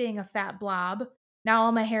top of being a fat blob, now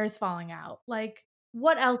all my hair is falling out. Like,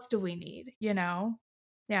 what else do we need, you know?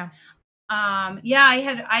 Yeah. Yeah,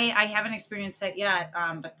 I haven't experienced that yet.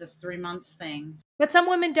 But this 3 months thing, But some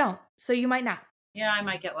women don't, so you might not. yeah, I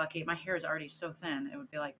might get lucky. My hair is already so thin; it would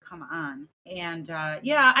be like, come on. And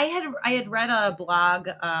yeah, I had read a blog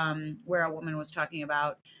where a woman was talking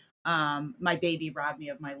about my baby robbed me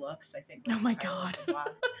of my looks. I think was Oh the my title of god. the blog.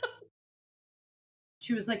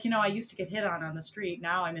 She was like, I used to get hit on the street.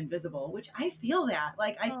 Now I'm invisible, which I feel that.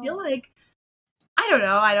 Like, I feel Oh. like I don't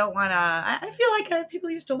know. I don't want to. I feel like people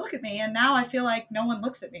used to look at me, and now I feel like no one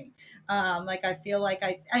looks at me. Like I feel like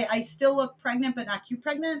I still look pregnant, but not cute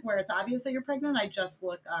pregnant, where it's obvious that you're pregnant. I just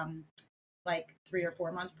look like 3 or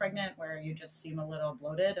 4 months pregnant, where you just seem a little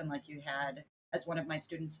bloated and like you had, as one of my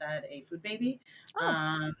students said, a food baby.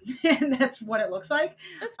 Oh, And that's what it looks like.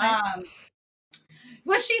 that's nice. Um,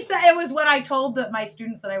 what she said, it was when I told my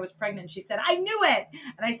students that I was pregnant. She said, "I knew it,"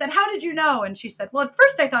 and I said, "How did you know?" And she said, "Well, at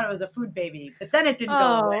first I thought it was a food baby, but then it didn't go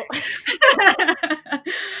away." Oh,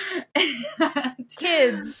 And,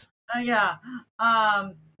 kids. yeah,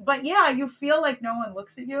 but yeah, you feel like no one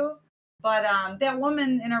looks at you. But that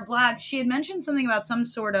woman in her blog, she had mentioned something about some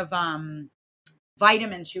sort of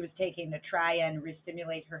vitamin she was taking to try and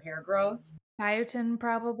re-stimulate her hair growth. Biotin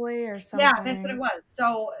probably or Yeah, that's what it something. was.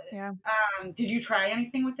 So, Yeah. did you try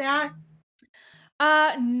anything with that?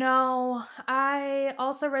 No. I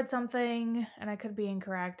also read something, and I could be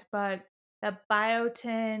incorrect, but that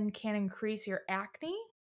biotin can increase your acne.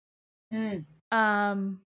 Mm.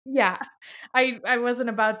 Yeah. I wasn't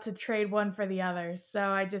about to trade one for the other, so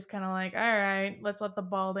I just kinda like, "Alright, let's let the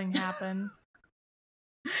balding happen."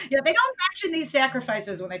 Yeah, they don't mention these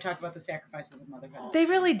sacrifices when they talk about the sacrifices of motherhood. They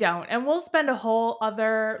really don't, and we'll spend a whole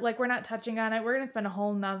other like, we're not touching on it, we're gonna spend a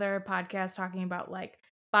whole 'nother podcast talking about, like,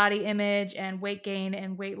 body image and weight gain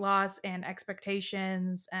and weight loss and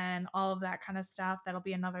expectations and all of that kinda stuff. That'll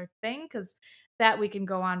be another thing because that we can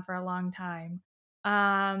go on for a long time.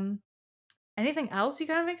 Um Anything else you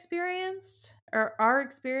kind of experienced or are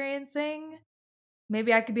experiencing?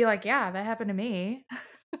 Maybe I could be like, "Yeah, that happened to me."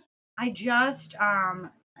 I just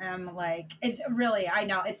am like, it's really, I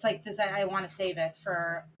know it's like this, I want to save it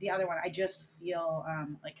for the other one. I just feel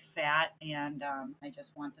like fat, and I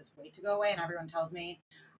just want this weight to go away, and everyone tells me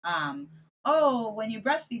um oh, when you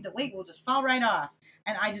breastfeed, the weight will just fall right off.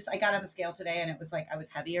 And I got on the scale today, and it was like I was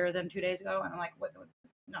heavier than 2 days ago, and I'm like, what,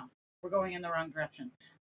 no, we're going in the wrong direction.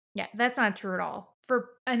 Yeah, that's not true at all.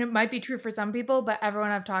 And it might be true for some people, but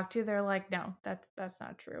everyone I've talked to, they're like, "No, that's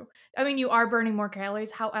not true." I mean, you are burning more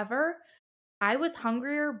calories. However, I was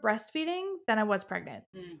hungrier breastfeeding than I was pregnant.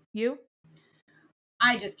 Mm. You?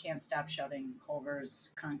 I just can't stop shoving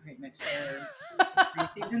Culver's concrete mixer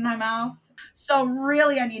Reese's in my mouth. So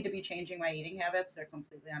really, I need to be changing my eating habits. They're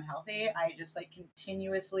completely unhealthy. I just like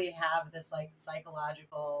continuously have this like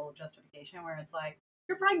psychological justification where it's like,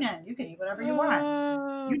 you're pregnant, you can eat whatever you want.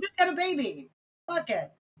 Oh. You just had a baby. Fuck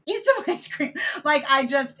it. Eat some ice cream. Like I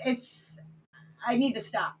just, it's, I need to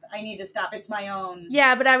stop. I need to stop. It's my own.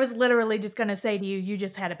 Yeah, but I was literally just gonna say to you, you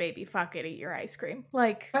just had a baby. Fuck it, eat your ice cream.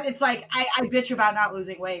 Like, But it's like I bitch about not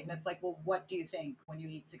losing weight, and it's like, well, what do you think when you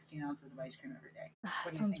eat 16 ounces of ice cream every day? What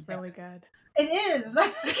do you sounds think's really happening? good. It is. I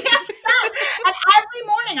can't stop. And every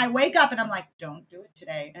morning I wake up and I'm like, don't do it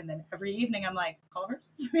today. And then every evening I'm like,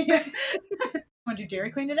 Culver's? Want to do Dairy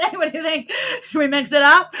Queen today? What do you think? Should we mix it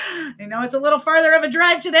up? You know, it's a little farther of a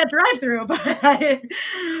drive to that drive through, but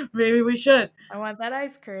maybe we should. I want that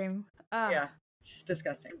ice cream. Yeah. It's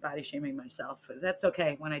disgusting. Body shaming myself. That's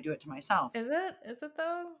okay when I do it to myself. Is it? Is it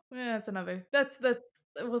though? Yeah, it's another. That's.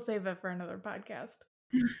 We'll save it for another podcast.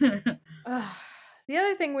 Ugh. The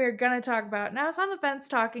other thing we're gonna talk about now, it's on the fence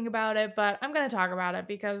talking about it, but I'm gonna talk about it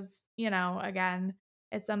because again,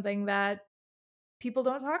 it's something that people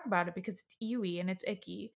don't talk about it because it's ewy and it's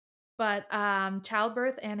icky. But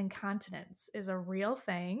childbirth and incontinence is a real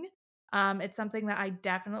thing. It's something that I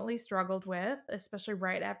definitely struggled with, especially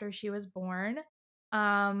right after she was born.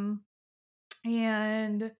 Um,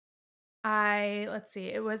 and let's see,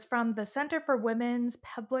 it was from the Center for Women's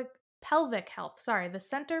Pelvic Health. Sorry, the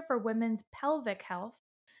Center for Women's Pelvic Health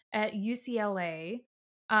at UCLA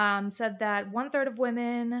said that one third of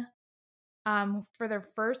women for their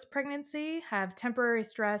first pregnancy have temporary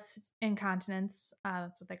stress incontinence.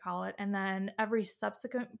 That's what they call it. And then every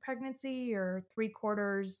subsequent pregnancy, you're three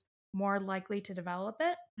quarters more likely to develop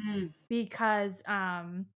it Mm. because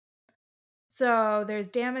so there's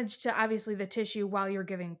damage to obviously the tissue while you're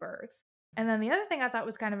giving birth. And then the other thing I thought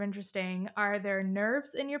was kind of interesting are there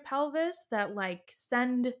nerves in your pelvis that like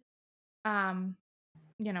send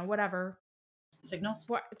whatever. Signals?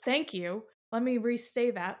 What? Thank you. Let me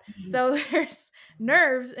restate that. So there's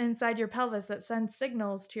nerves inside your pelvis that send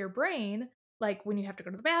signals to your brain, like when you have to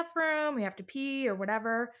go to the bathroom, you have to pee or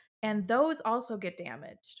whatever, and those also get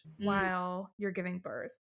damaged Mm. while you're giving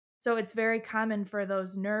birth. So it's very common for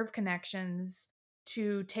those nerve connections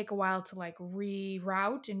to take a while to like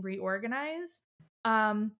reroute and reorganize.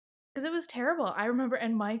 Because it was terrible. I remember,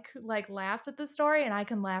 and Mike like laughs at the story, and I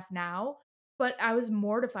can laugh now, but I was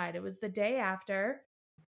mortified. It was the day after,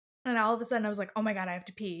 and all of a sudden I was like, "Oh my god, I have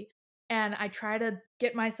to pee." And I try to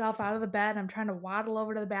get myself out of the bed. I'm trying to waddle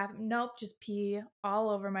over to the bathroom. Nope, just pee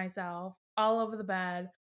all over myself, all over the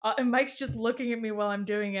bed. And Mike's just looking at me while I'm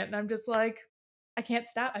doing it, and I'm just like, I can't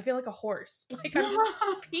stop. I feel like a horse. Like I'm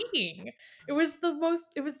just peeing. It was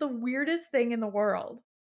the weirdest thing in the world.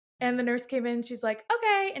 And the nurse came in, she's like,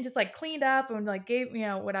 "Okay," and just like cleaned up and like gave,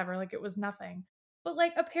 whatever, like it was nothing. But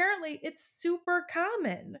like apparently it's super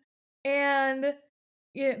common. And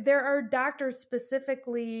there are doctors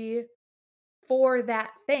specifically for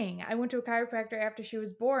that thing. I went to a chiropractor after she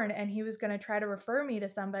was born, and he was going to try to refer me to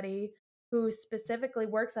somebody who specifically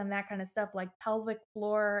works on that kind of stuff, like pelvic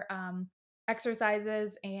floor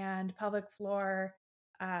exercises and pelvic floor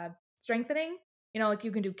uh, strengthening. Like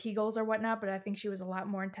you can do Kegels or whatnot, but I think she was a lot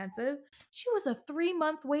more intensive. She was a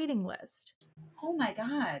 3-month waiting list. Oh my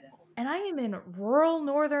God. And I am in rural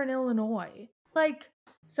northern Illinois. Like,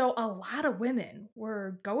 so a lot of women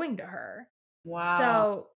were going to her. Wow.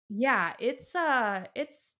 So, yeah, it's a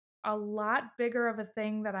lot bigger of a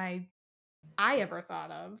thing than I ever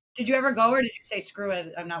thought of. Did you ever go, or did you say, screw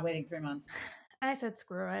it, I'm not waiting 3 months? I said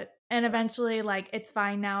screw it. And Screw it. eventually like it's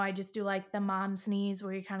fine now. I just do like the mom sneeze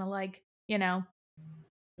where you kind of like, No,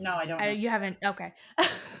 I don't know. you haven't okay. I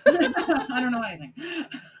don't know anything.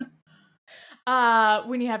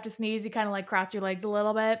 When you have to sneeze, you kind of like cross your legs a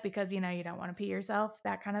little bit because you don't want to pee yourself,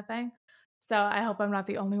 that kind of thing. So I hope I'm not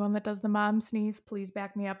the only one that does the mom sneeze. Please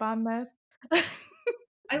back me up on this.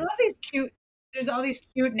 I love these cute, there's all these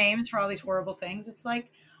cute names for all these horrible things. It's like,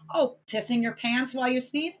 Oh, pissing your pants while you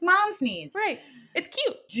sneeze? Mom sneeze. Right. It's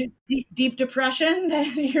cute. Deep depression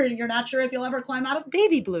that you're not sure if you'll ever climb out of?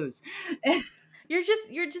 Baby blues. You're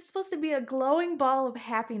just supposed to be a glowing ball of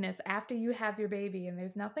happiness after you have your baby, and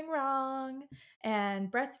there's nothing wrong,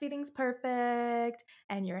 and breastfeeding's perfect,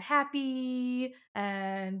 and you're happy,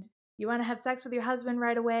 and you wanna have sex with your husband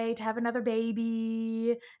right away to have another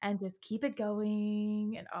baby, and just keep it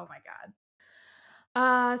going, and oh my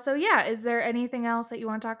god. So yeah, is there anything else that you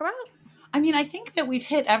wanna talk about? I mean, I think that we've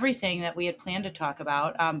hit everything that we had planned to talk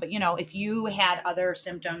about. But if you had other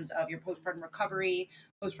symptoms of your postpartum recovery,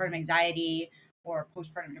 postpartum anxiety, or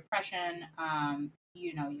postpartum depression,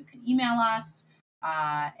 you can email us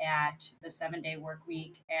at the 7 day work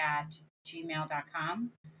week at gmail.com,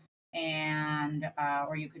 and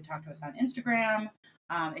or you could talk to us on Instagram.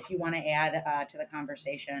 If you want to add to the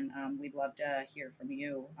conversation, we'd love to hear from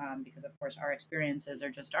you, because of course our experiences are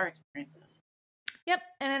just our experiences. Yep,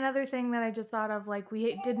 and another thing that I just thought of, like,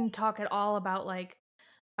 we didn't talk at all about, like,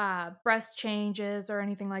 breast changes or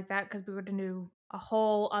anything like that because we were gonna do a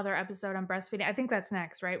whole other episode on breastfeeding. I think that's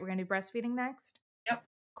next, right? We're gonna do breastfeeding next? Yep.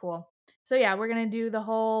 Cool. So, yeah, we're gonna do the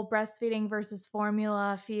whole breastfeeding versus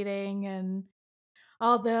formula feeding and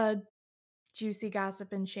all the juicy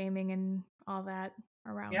gossip and shaming and all that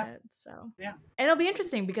around Yep. it, so Yeah. and it'll be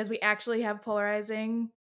interesting because we actually have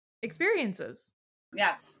polarizing experiences.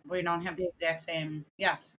 Yes, we don't have the exact same.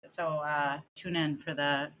 Yes, so tune in for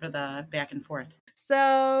the back and forth.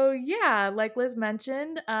 So, yeah, like Liz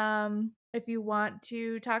mentioned, if you want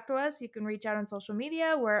to talk to us, you can reach out on social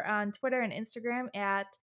media. We're on Twitter and Instagram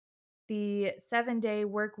at the 7 Day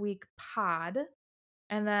Work Week Pod.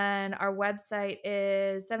 And then our website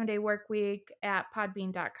is 7 Day Work Week at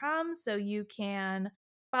podbean.com. So you can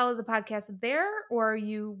follow the podcast there, or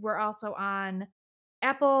we're also on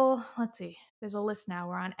Apple. Let's see, there's a list now.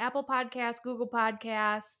 We're on Apple Podcasts, Google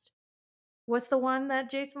Podcasts. What's the one that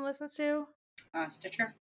Jason listens to?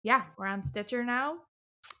 Stitcher, Yeah, we're on Stitcher now.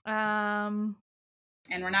 Um,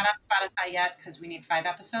 and we're not on Spotify yet because we need 5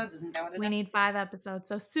 episodes. Isn't that what it we is? need 5 episodes,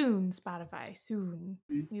 so soon, Spotify, soon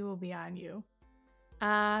Mhm. we will be on you.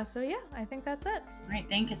 So yeah, I think that's it. All right,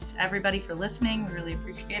 thanks everybody for listening. We really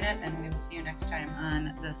appreciate it, and we will see you next time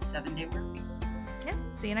on the 7 Day Work Week. Yeah,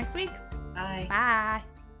 see you next week. Bye. Bye.